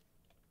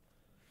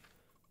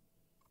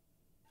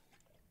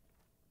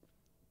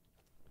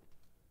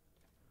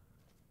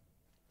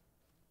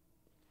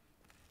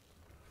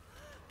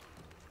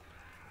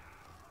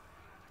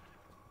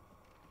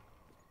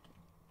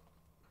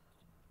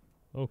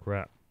 Oh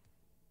crap.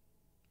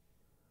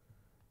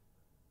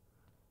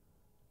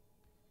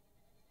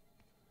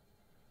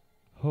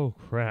 Oh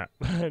crap.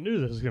 I knew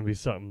there was gonna be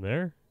something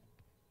there.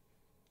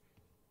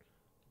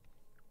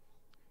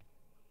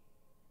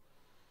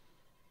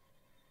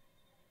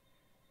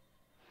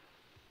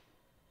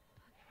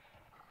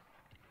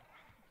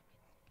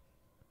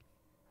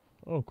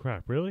 Oh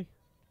crap, really?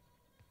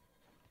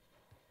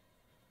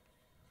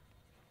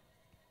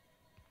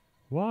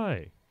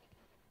 Why?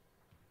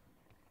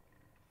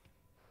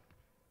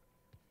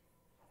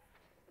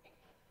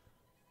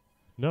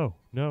 No,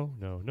 no,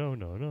 no, no,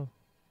 no, no.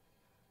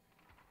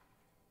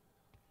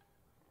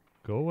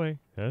 Go away.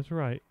 That's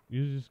right.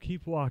 You just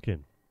keep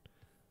walking.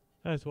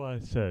 That's what I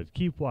said.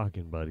 Keep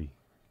walking, buddy.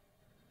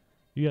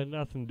 You got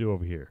nothing to do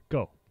over here.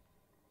 Go.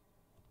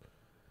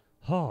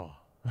 Oh.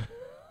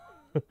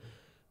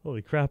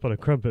 Holy crap on a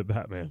crumpet,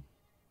 Batman.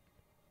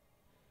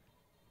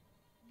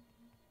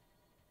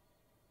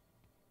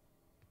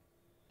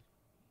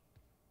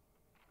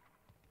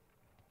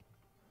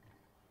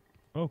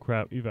 Oh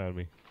crap, you found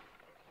me.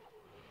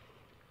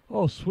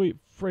 Oh, sweet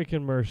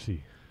freaking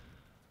mercy.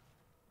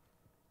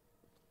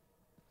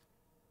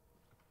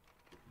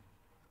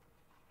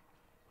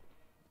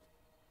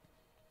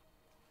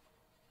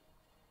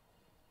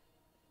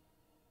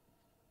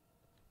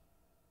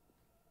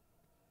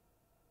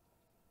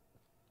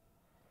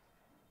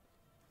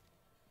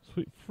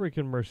 Sweet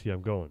freaking mercy,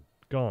 I'm going.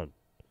 Gone.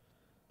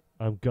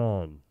 I'm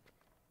gone.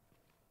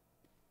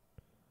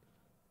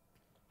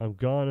 I'm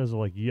gone as of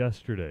like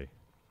yesterday.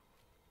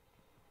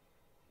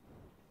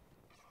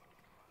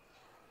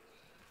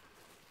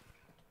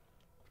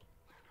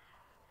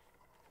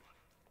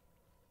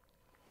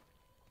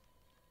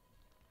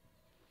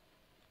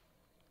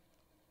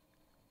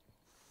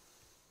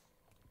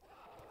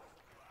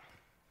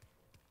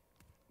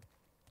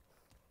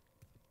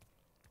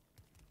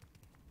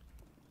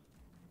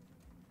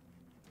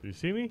 Do you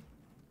see me?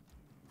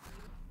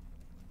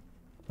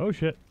 Oh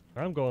shit,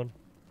 I'm gone.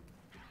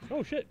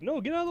 Oh shit, no,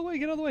 get out of the way,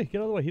 get out of the way, get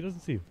out of the way, he doesn't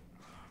see you.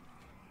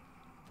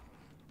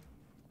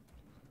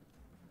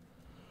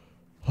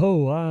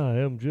 Oh, I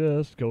am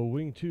just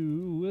going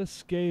to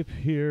escape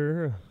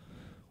here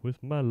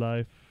with my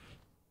life.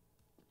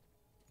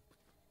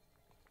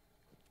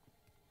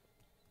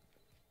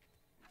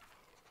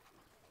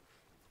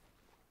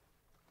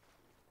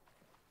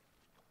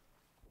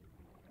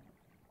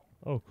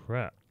 Oh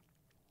crap.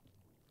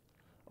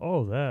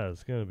 Oh, that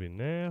is gonna be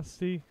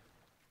nasty.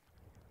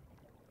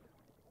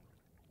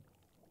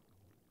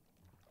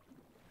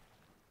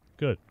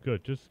 Good,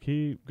 good. Just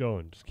keep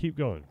going. Just keep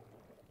going.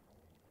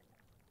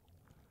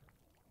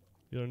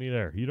 You don't need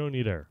air. You don't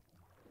need air.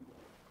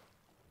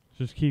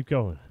 Just keep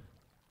going.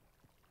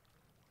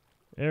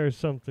 Air is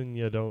something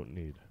you don't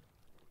need.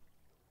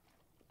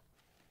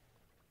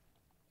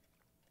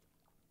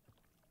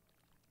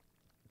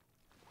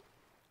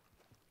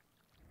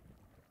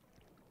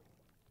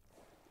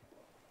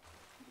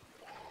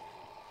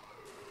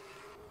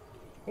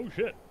 Oh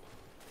shit.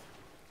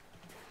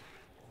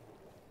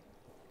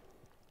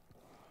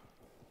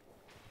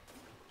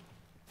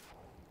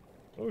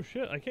 Oh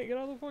shit, I can't get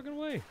out of the fucking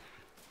way.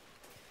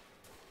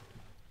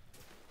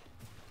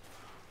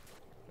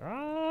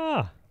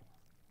 Ah!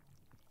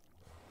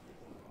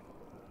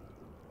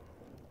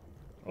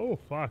 Oh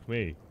fuck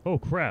me. Oh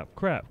crap,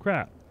 crap,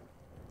 crap.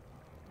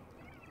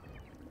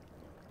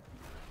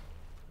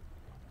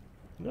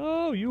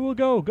 No, you will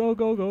go. Go,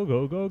 go, go,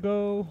 go, go,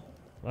 go.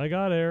 I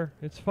got air.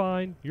 It's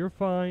fine. You're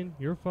fine.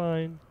 You're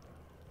fine.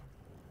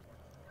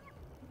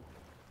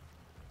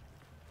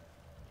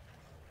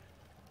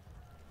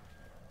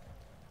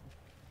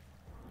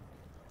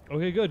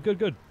 Okay, good, good,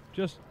 good.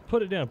 Just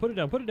put it down, put it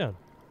down, put it down.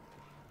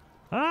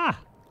 Ah!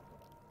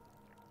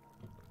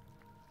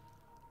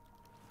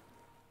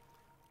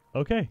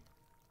 Okay.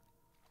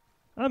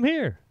 I'm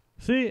here.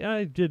 See,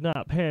 I did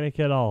not panic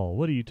at all.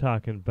 What are you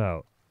talking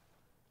about?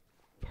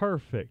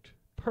 Perfect.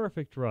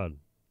 Perfect run.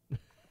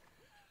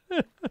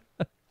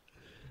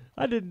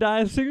 I didn't die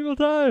a single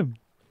time.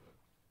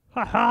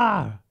 Ha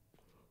ha!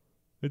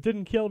 It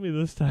didn't kill me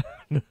this time.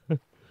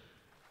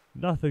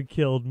 Nothing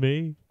killed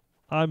me.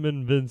 I'm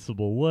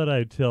invincible. What'd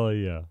I tell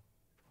ya?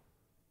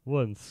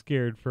 Wasn't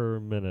scared for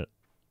a minute.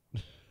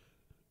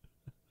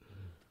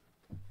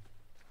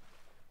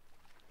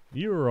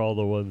 You were all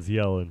the ones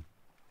yelling.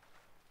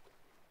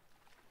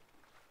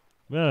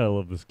 Man, I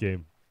love this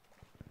game.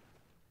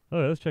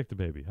 Okay, let's check the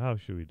baby. How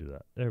should we do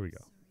that? There we go.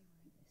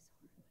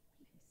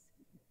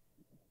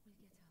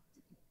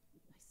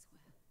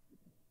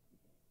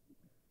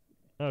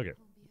 Okay.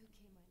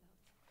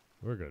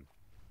 We're good.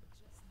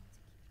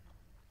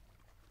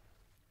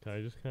 Can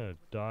I just kind of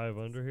dive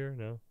under here?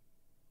 No.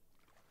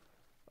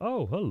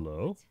 Oh,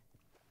 hello.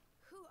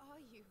 Who are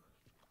you?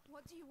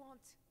 What do you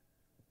want?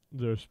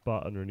 There's a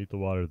spot underneath the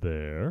water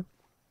there.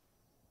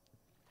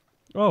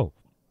 Oh,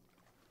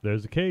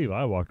 there's a cave.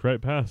 I walked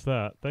right past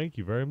that. Thank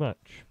you very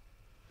much.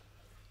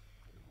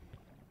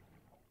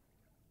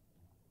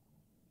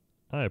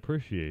 I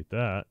appreciate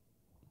that.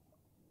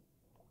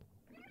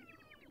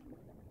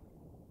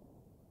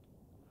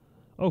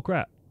 Oh,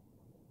 crap.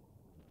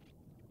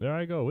 There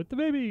I go with the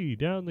baby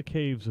down the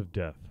caves of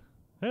death.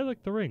 Hey,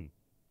 look, the ring.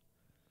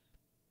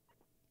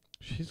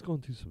 She's going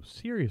through some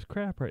serious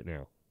crap right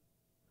now.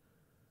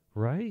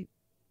 Right?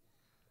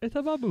 It's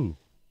a babu.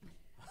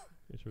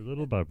 It's her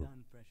little babu.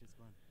 Done, precious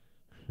one.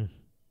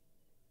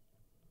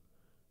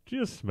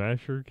 Just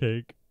smash her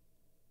cake.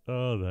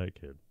 Oh, that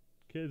kid.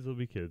 Kids will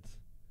be kids.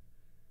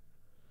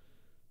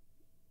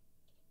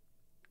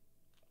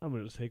 I'm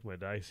going to take my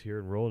dice here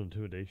and roll an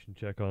intimidation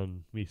check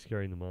on me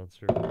scaring the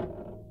monster.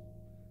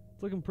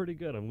 It's looking pretty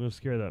good. I'm going to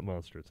scare that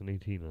monster. It's an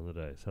 18 on the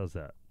dice. How's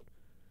that?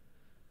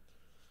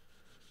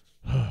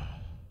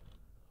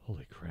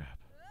 Holy crap.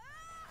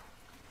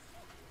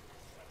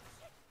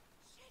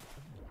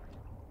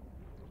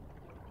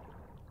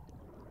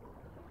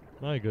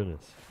 My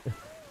goodness.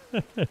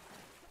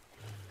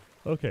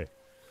 Okay.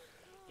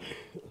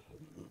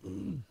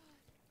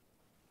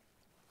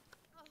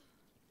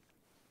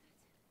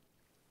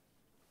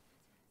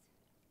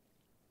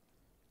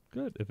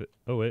 Good. If it.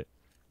 Oh wait.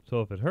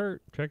 So if it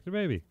hurt, check the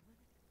baby.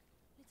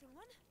 Little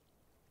one?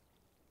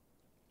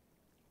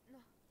 No. No,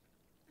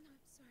 I'm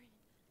sorry.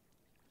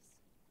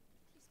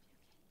 Please be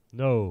okay.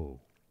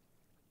 No.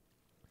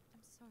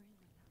 I'm sorry, my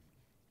love.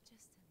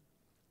 Just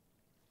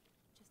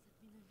let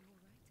me know you're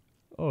alright.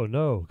 Oh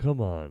no. Come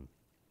on.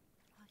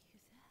 Are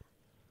you there?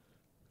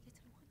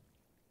 Little one?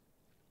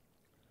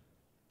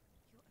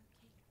 You're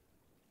okay,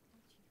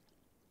 aren't you?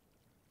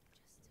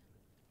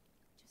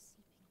 Just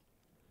sleeping.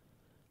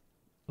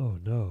 Oh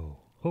no.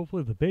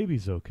 Hopefully the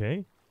baby's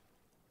okay.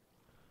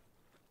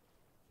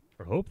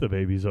 Or hope the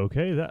baby's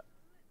okay. That.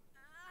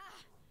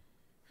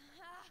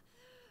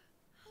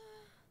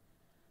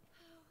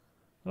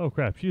 Oh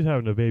crap. She's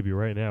having a baby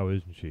right now,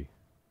 isn't she?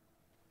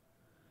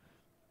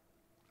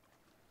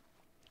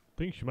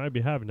 Think she might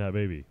be having that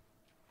baby.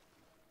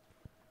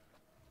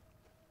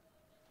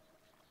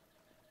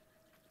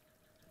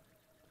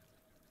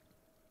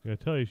 I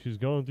gotta tell you, she's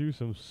going through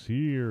some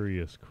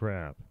serious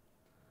crap.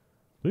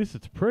 At least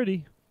it's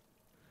pretty.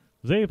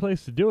 If there's any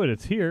place to do it,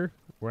 it's here.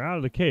 We're out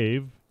of the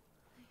cave. I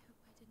hope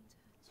I didn't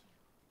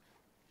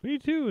hurt you. Me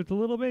too, it's a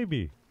little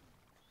baby.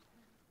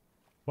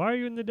 Why are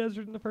you in the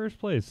desert in the first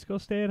place? Go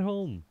stay at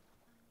home.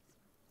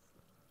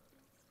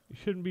 You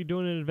shouldn't be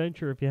doing an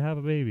adventure if you have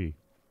a baby.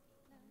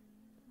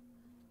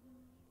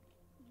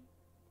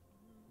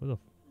 What the f...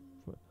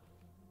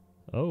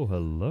 Oh,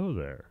 hello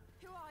there.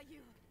 Who are you?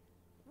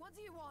 What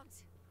do you want?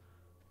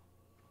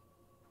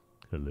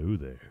 Hello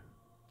there.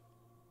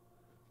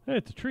 Hey,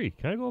 it's a tree.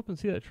 Can I go up and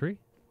see that tree?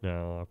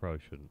 No, I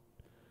probably shouldn't.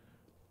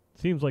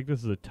 Seems like this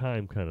is a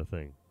time kind of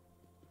thing.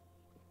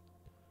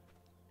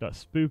 Got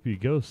spoopy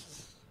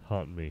ghosts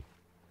haunting me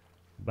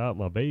about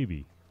my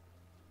baby.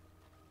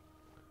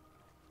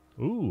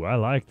 Ooh, I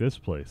like this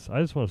place.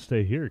 I just want to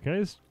stay here.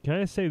 Can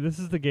I say this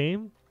is the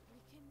game? We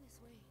came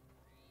this way.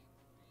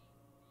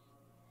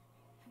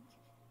 Hank,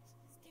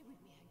 stay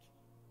with me,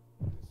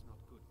 Hank. It's not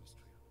good, Miss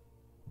Trio.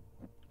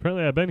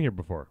 Apparently I've been here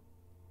before.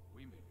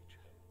 We may reach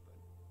help,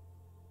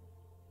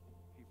 but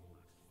he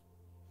will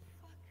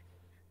not. Fuck.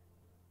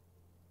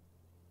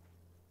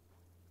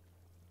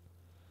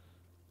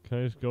 Can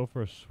I just go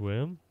for a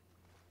swim?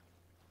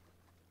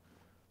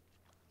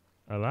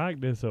 I like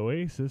this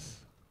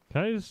oasis.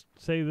 Can I just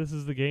say this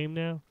is the game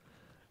now?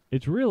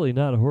 It's really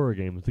not a horror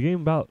game. It's a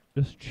game about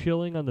just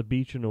chilling on the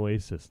beach in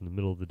Oasis in the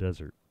middle of the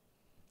desert.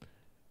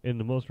 In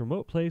the most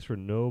remote place where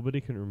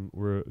nobody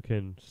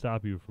can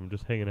stop you from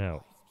just hanging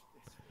out.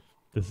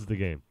 This is the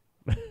game.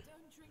 Don't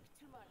drink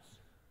too much.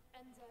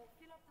 And fill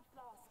up the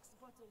flasks,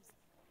 bottles,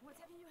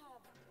 whatever you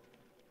have.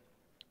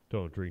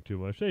 Don't drink too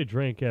much. They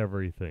drank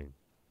everything.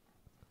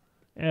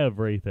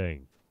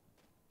 Everything.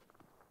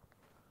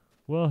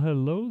 Well,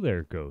 hello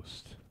there,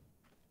 ghost.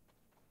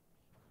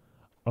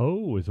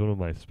 Oh, it's one of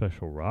my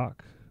special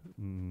rock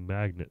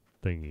magnet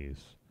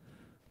thingies.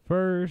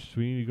 First,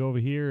 we need to go over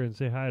here and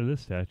say hi to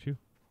this statue.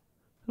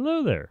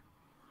 Hello there.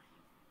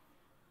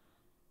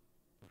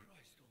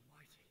 Christ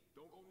almighty.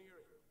 Don't go near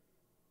it.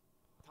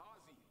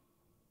 Tazi.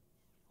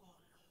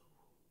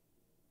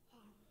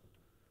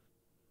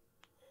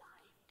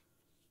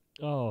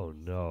 Oh,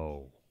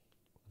 no.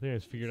 I think I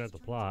just figured out the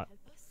plot.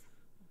 Help us.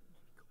 Oh my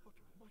god,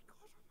 oh my god,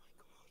 oh my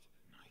god.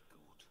 My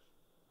god.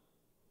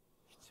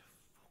 It's a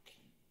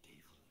fucking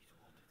devil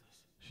who wanted us.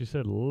 She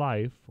said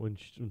life when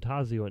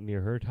Tazi went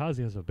near her.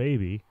 Tazi has a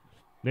baby.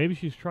 Maybe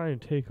she's trying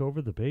to take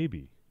over the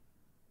baby.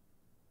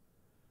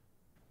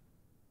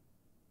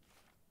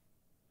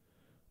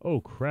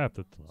 Oh, crap.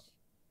 That's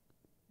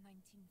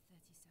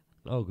 1937.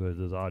 oh, good.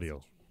 There's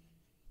audio.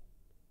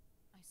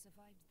 I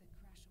survived the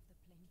crash of the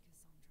plane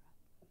Cassandra.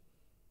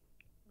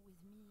 With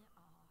me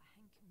are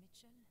Hank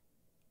Mitchell,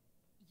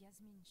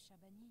 Yasmin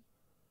Shabani,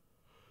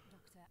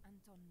 Dr.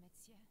 Anton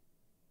Metzier,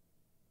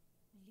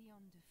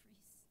 Leon de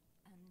Vries,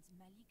 and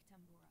Malik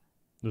Tambora.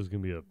 There's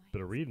going to be a My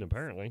bit of reading, husband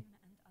apparently.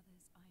 Sam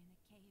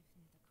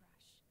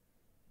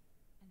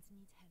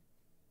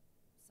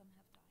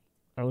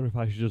I wonder if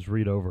I should just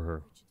read over her.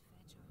 Richard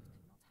Fairchild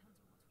could not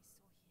handle what we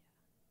saw here.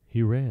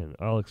 He ran.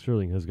 Alex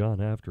Sterling has gone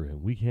after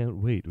him. We can't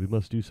wait. We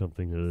must do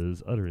something. It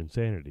is utter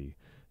insanity.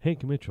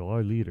 Hank Mitchell,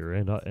 our leader,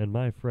 and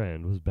my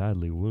friend, was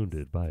badly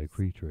wounded by a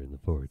creature in the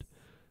fort.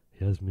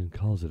 Yasmin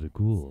calls it a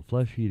ghoul, a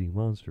flesh-eating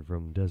monster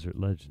from desert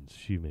legends.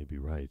 She may be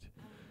right.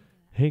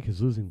 Hank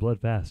is losing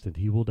blood fast, and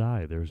he will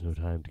die. There is no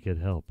time to get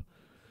help.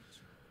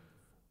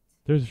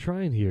 There's a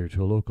shrine here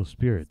to a local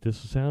spirit.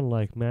 This will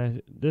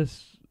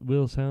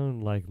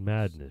sound like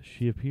madness.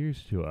 She appeared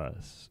to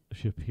us, a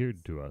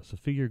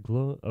figure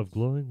of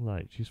glowing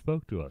light. She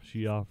spoke to us.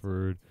 She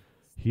offered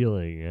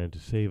healing and to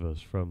save us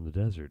from the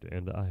desert,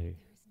 and I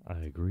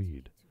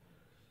agreed.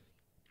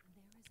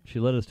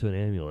 She led us to an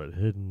amulet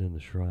hidden in the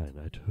shrine.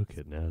 I took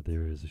it. Now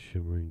there is a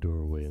shimmering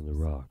doorway in the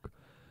rock.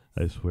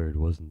 I swear it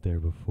wasn't there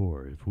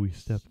before. If we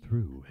step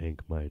through,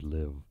 Hank might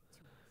live.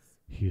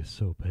 He is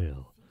so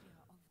pale.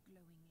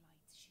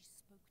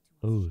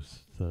 Oh,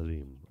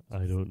 Salim,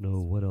 I don't know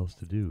what else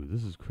to do.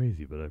 This is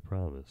crazy, but I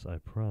promise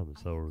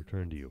I'll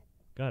return to you.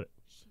 Got it.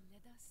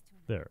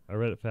 There, I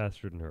read it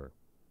faster than her.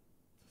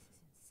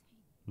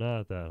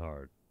 Not that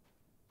hard.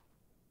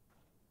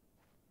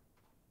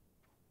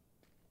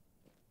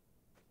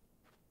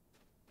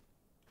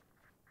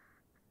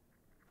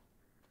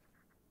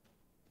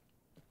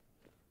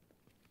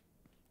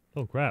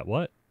 Oh crap,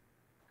 what?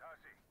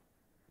 Tassie?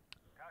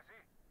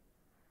 Tassie?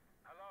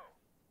 Hello?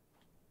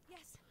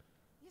 Yes,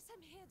 yes, I'm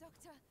here,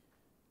 Doctor.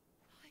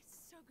 Oh, it's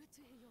so good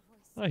to hear your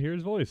voice. I hear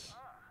his voice.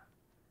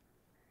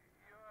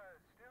 You are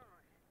still...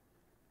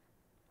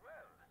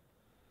 Well...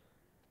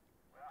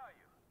 Where are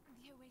you?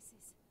 The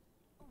Oasis.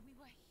 Oh, we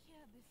were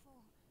here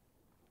before.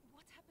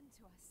 What happened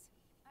to us?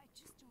 I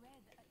just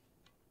read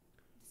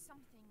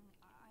something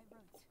I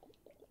wrote.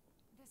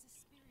 There's a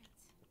spirit,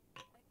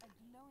 a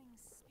glowing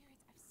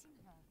spirit. I've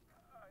seen her.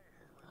 I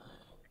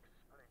will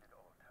explain it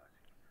all,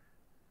 Tassie.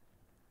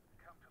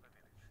 Come to the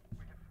village.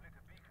 We have lit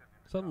a beacon in the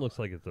Something looks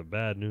like it's a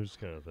bad news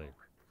kind of thing.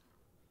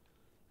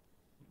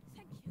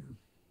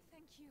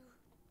 Thank you,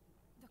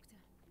 Doctor.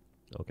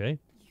 Okay.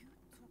 You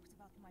talked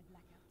about my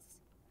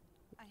blackouts.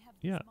 I have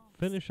Yeah, these marks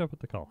finish up with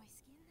the on call. my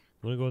skin.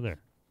 I'm gonna go in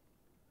there.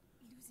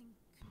 Losing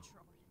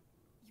control.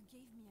 You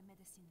gave me a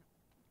medicine.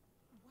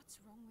 What's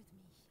wrong with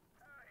me?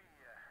 I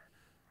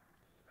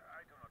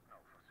do not know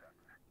for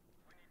certain.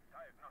 We need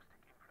diagnostic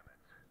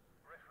implements,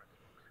 reference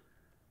books,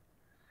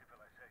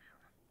 civilization.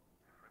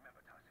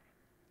 Remember, Tassie,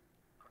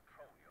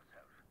 control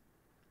yourself.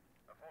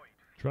 Avoid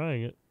fear.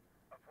 Trying it.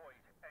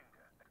 Avoid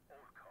anger at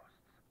all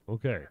costs.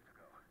 Okay. Have to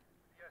go.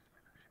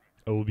 Yasmin, she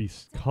needs... I will be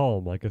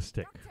calm like a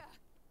stick. Doctor!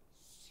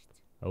 Shit.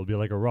 I will be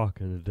like a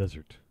rock in the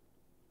desert.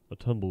 A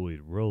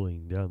tumbleweed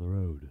rolling down the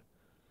road.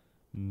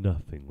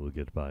 Nothing will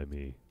get by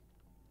me.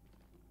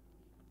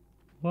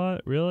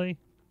 What? Really?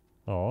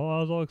 Oh, I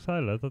was all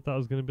excited. I thought that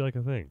was going to be like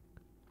a thing.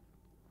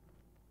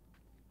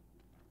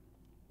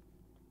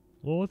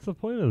 Well, what's the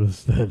point of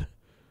this then?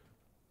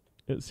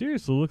 It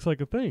seriously looks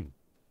like a thing.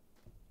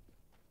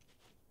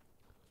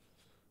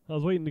 I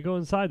was waiting to go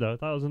inside though. I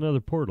thought it was another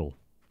portal.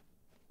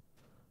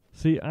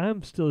 See,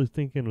 I'm still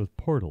thinking with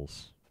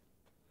portals.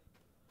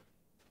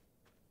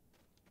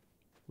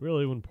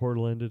 Really, when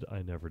Portal ended,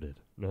 I never did.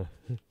 No.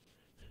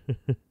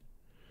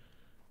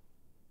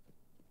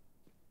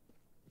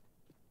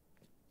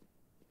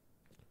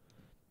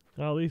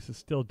 Well, at least it's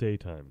still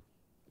daytime.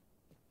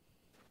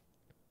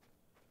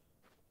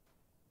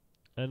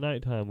 At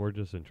nighttime, we're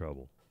just in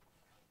trouble.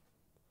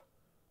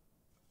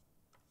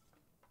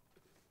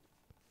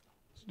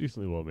 It's a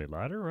decently well made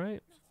ladder,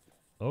 right?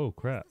 Oh,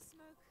 crap. The smoke.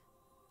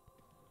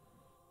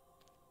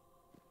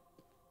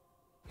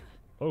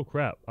 Oh,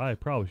 crap. I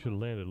probably should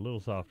have landed a little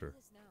softer.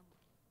 This now.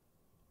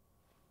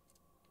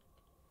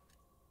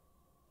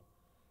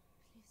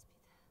 Please be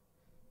there.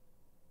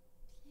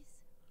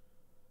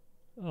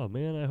 Please. Oh,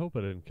 man, I hope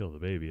I didn't kill the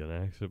baby on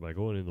accident by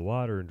going in the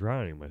water and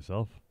drowning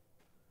myself.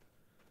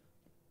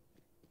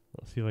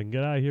 Let's see if I can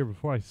get out of here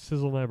before I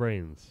sizzle my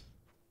brains.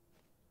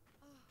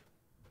 Oh,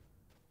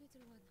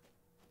 little one.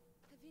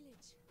 A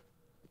village.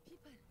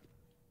 People.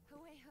 A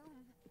way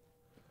home.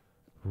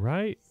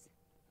 Right?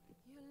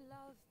 You'll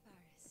love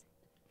Paris.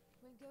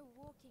 We'll go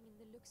walking in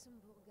the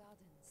Luxembourg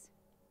Gardens.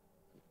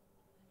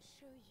 I'll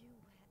show you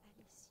where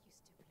Alice used to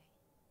play.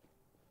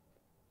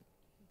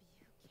 Be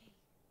okay.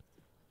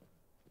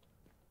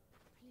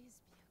 Please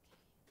be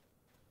okay.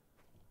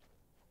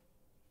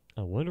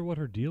 I wonder what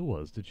her deal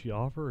was. Did she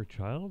offer her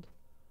child?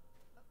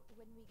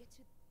 When we get to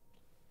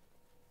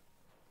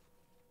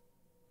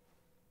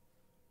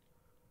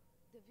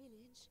the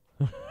village,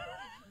 you can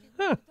meet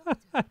the doctor.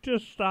 I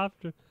just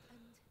stopped her. And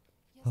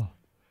Oh.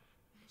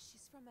 yes,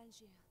 she's from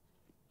Algiers.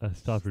 I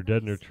stopped her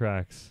dead in her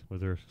tracks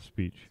with her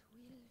speech.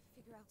 We'll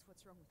figure out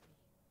what's wrong with me.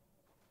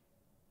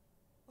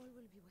 All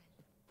will be well.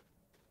 All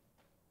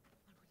will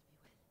be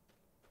well.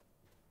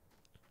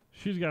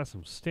 She's got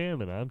some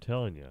stamina, I'm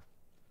telling you.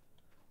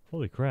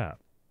 Holy crap.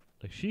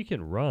 Like, she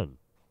can run.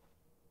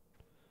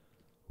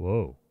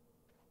 Whoa.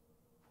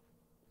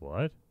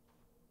 What?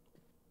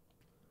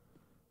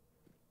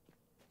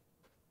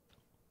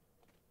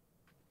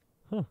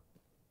 Huh.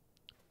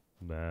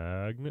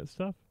 magnet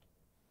stuff?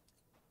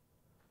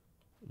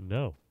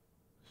 No.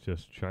 It's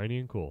just shiny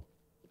and cool.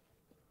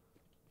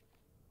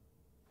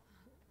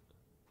 I really don't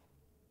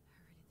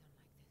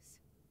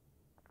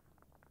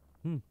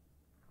like this.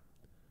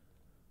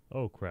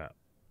 Oh, crap.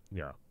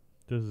 Yeah.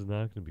 This is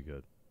not going to be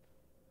good.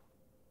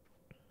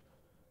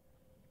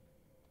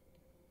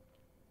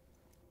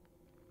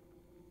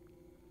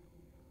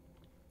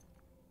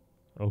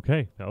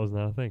 Okay, that was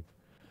not a thing.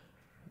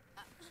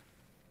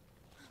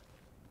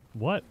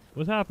 What?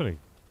 What's happening?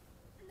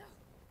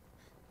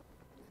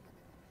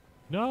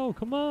 No. No,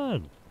 come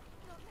on. No,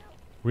 no.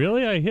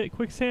 Really? I hit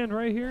quicksand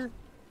right here?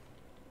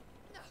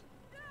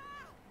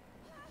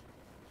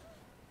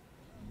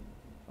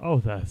 Oh,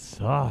 that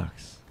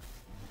sucks.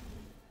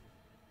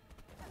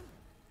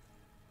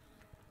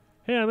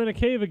 Hey, I'm in a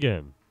cave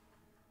again.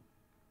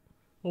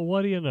 Well,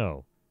 what do you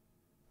know?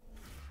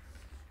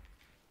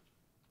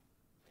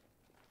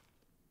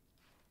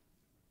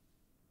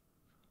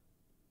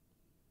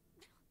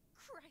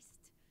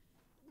 Christ!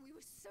 We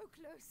were so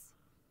close.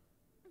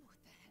 What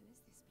the hell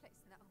is this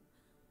place now?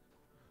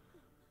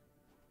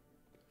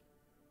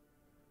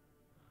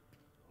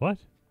 What?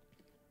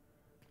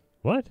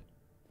 What?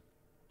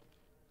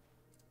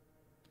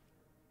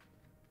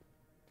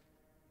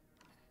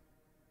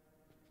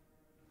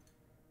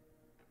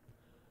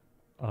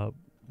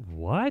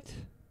 What?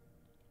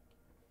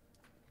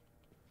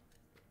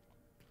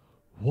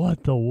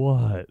 What the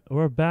what?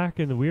 We're back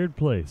in the weird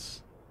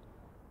place.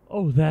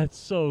 Oh, that's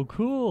so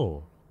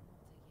cool.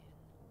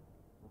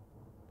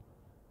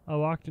 I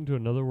walked into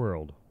another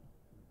world.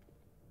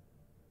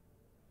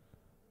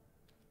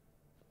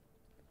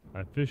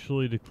 I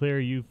officially declare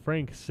you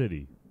Frank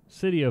City.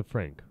 City of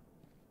Frank.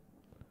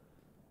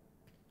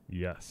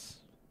 Yes.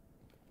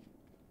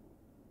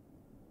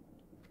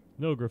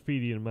 No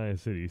graffiti in my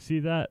city. See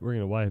that? We're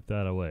going to wipe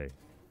that away.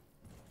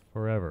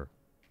 Forever.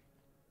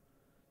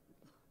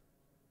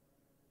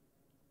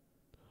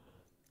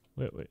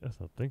 Wait, that's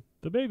not the thing.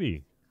 The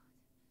baby!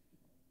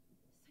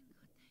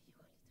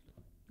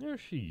 There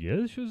she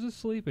is. She was just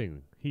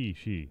sleeping. He,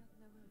 she.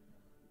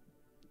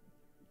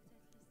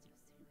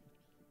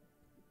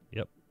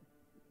 Yep.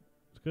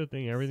 It's a good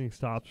thing everything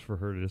stops for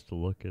her just to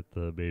look at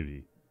the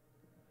baby.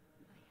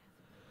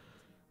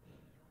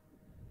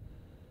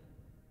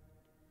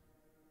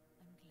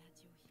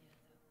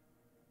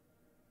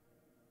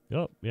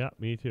 Oh, yeah,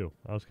 me too.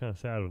 I was kind of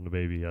sad when the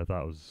baby I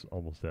thought was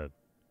almost dead.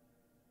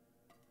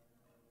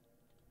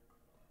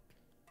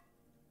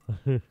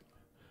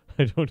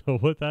 I don't know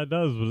what that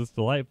does, but it's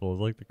delightful.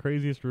 It's like the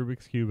craziest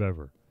Rubik's Cube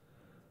ever.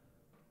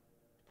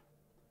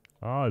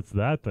 Oh, it's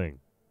that thing.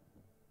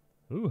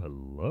 Ooh,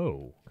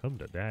 hello. Come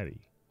to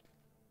daddy.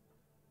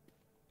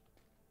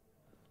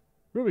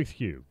 Rubik's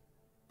Cube.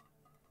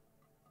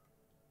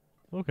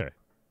 Okay.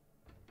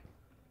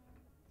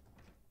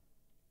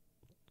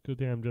 Good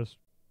thing I'm just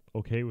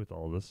okay with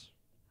all this.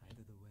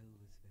 Either the well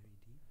was very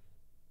deep,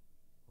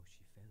 or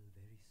she fell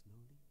very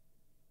slowly,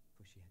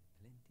 for she had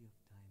plenty of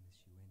time as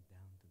she went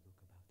down to look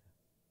about her,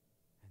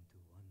 and to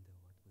wonder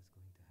what was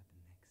going to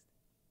happen next.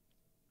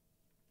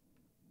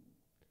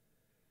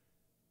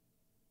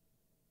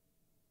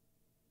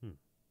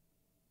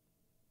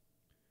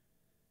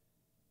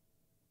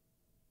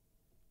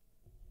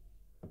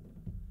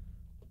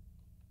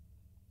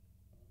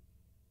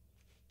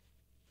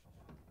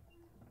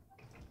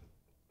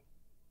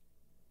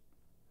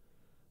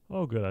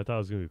 Oh, good. I thought it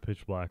was going to be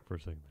pitch black for a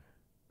second there.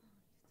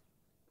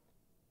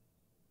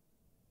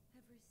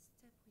 Every step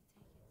we take it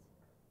feels like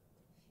we're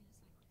further from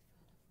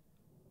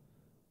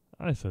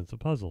home. I sense a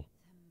puzzle.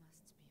 There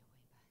must be a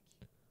way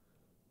back.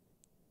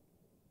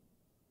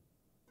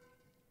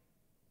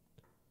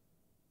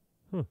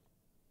 Huh.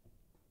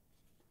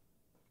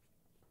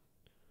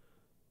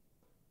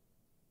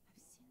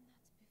 I've seen that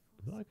before.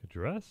 Is that like a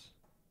dress?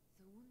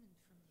 The woman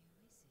from the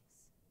oasis.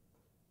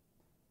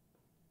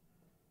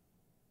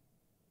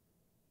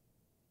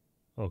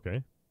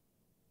 Okay.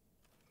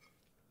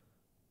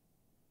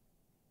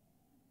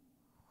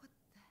 What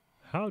the hell?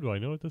 How do I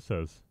know what this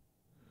says?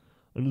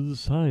 Under the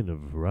sign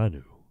of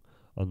Ranu,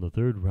 on the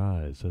third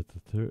rise at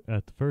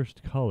the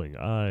first calling,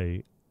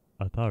 I,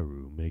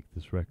 Atharu, make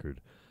this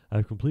record. I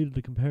have completed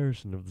the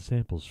comparison of the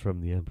samples from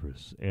the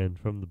Empress and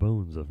from the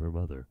bones of her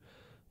mother,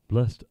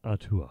 blessed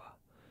Atua.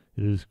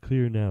 It is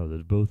clear now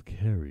that both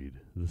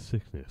carried the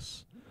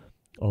sickness,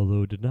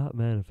 although it did not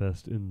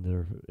manifest in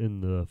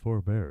the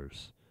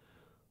forebears.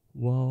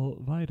 While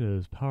Vita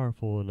is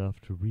powerful enough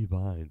to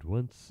rebind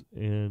once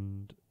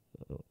and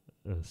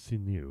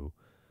sinew,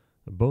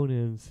 bone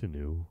and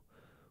sinew,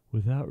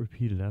 without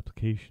repeated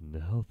application, the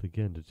health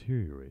again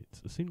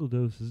deteriorates. A single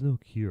dose is no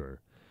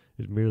cure.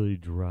 It merely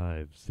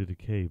drives the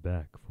decay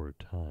back for a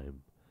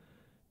time.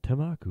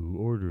 Tamaku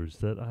orders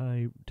that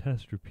I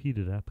test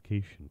repeated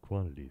application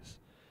quantities,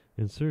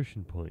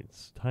 insertion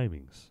points,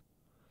 timings,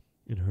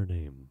 in her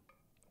name.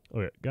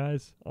 Okay,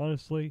 guys,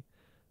 honestly,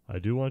 I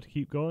do want to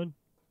keep going,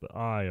 but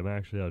I am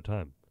actually out of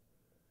time.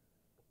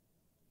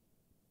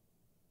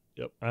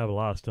 Yep, I have a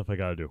lot of stuff I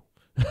gotta do.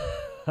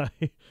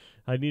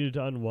 I needed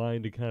to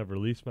unwind to kind of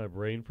release my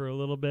brain for a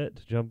little bit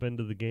to jump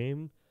into the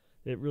game.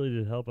 It really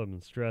did help. I've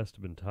been stressed,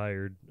 I've been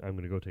tired. I'm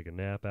going to go take a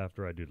nap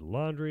after I do the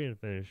laundry and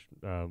finish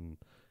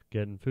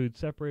getting food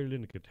separated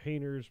into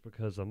containers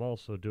because I'm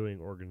also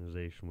doing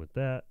organization with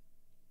that.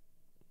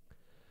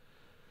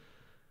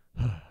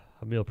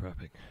 I'm meal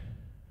prepping.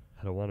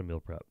 I don't want to meal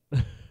prep.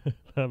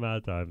 I'm out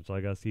of time, so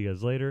I got to see you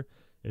guys later.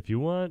 If you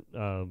want,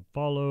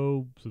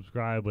 follow,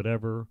 subscribe,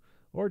 whatever,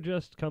 or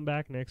just come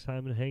back next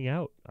time and hang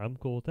out. I'm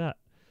cool with that.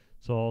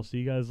 So I'll see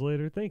you guys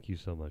later. Thank you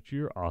so much.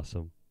 You're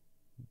awesome.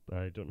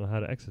 I don't know how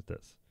to exit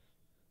this.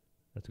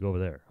 I have to go over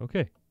there.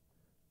 Okay.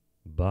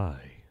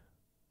 Bye.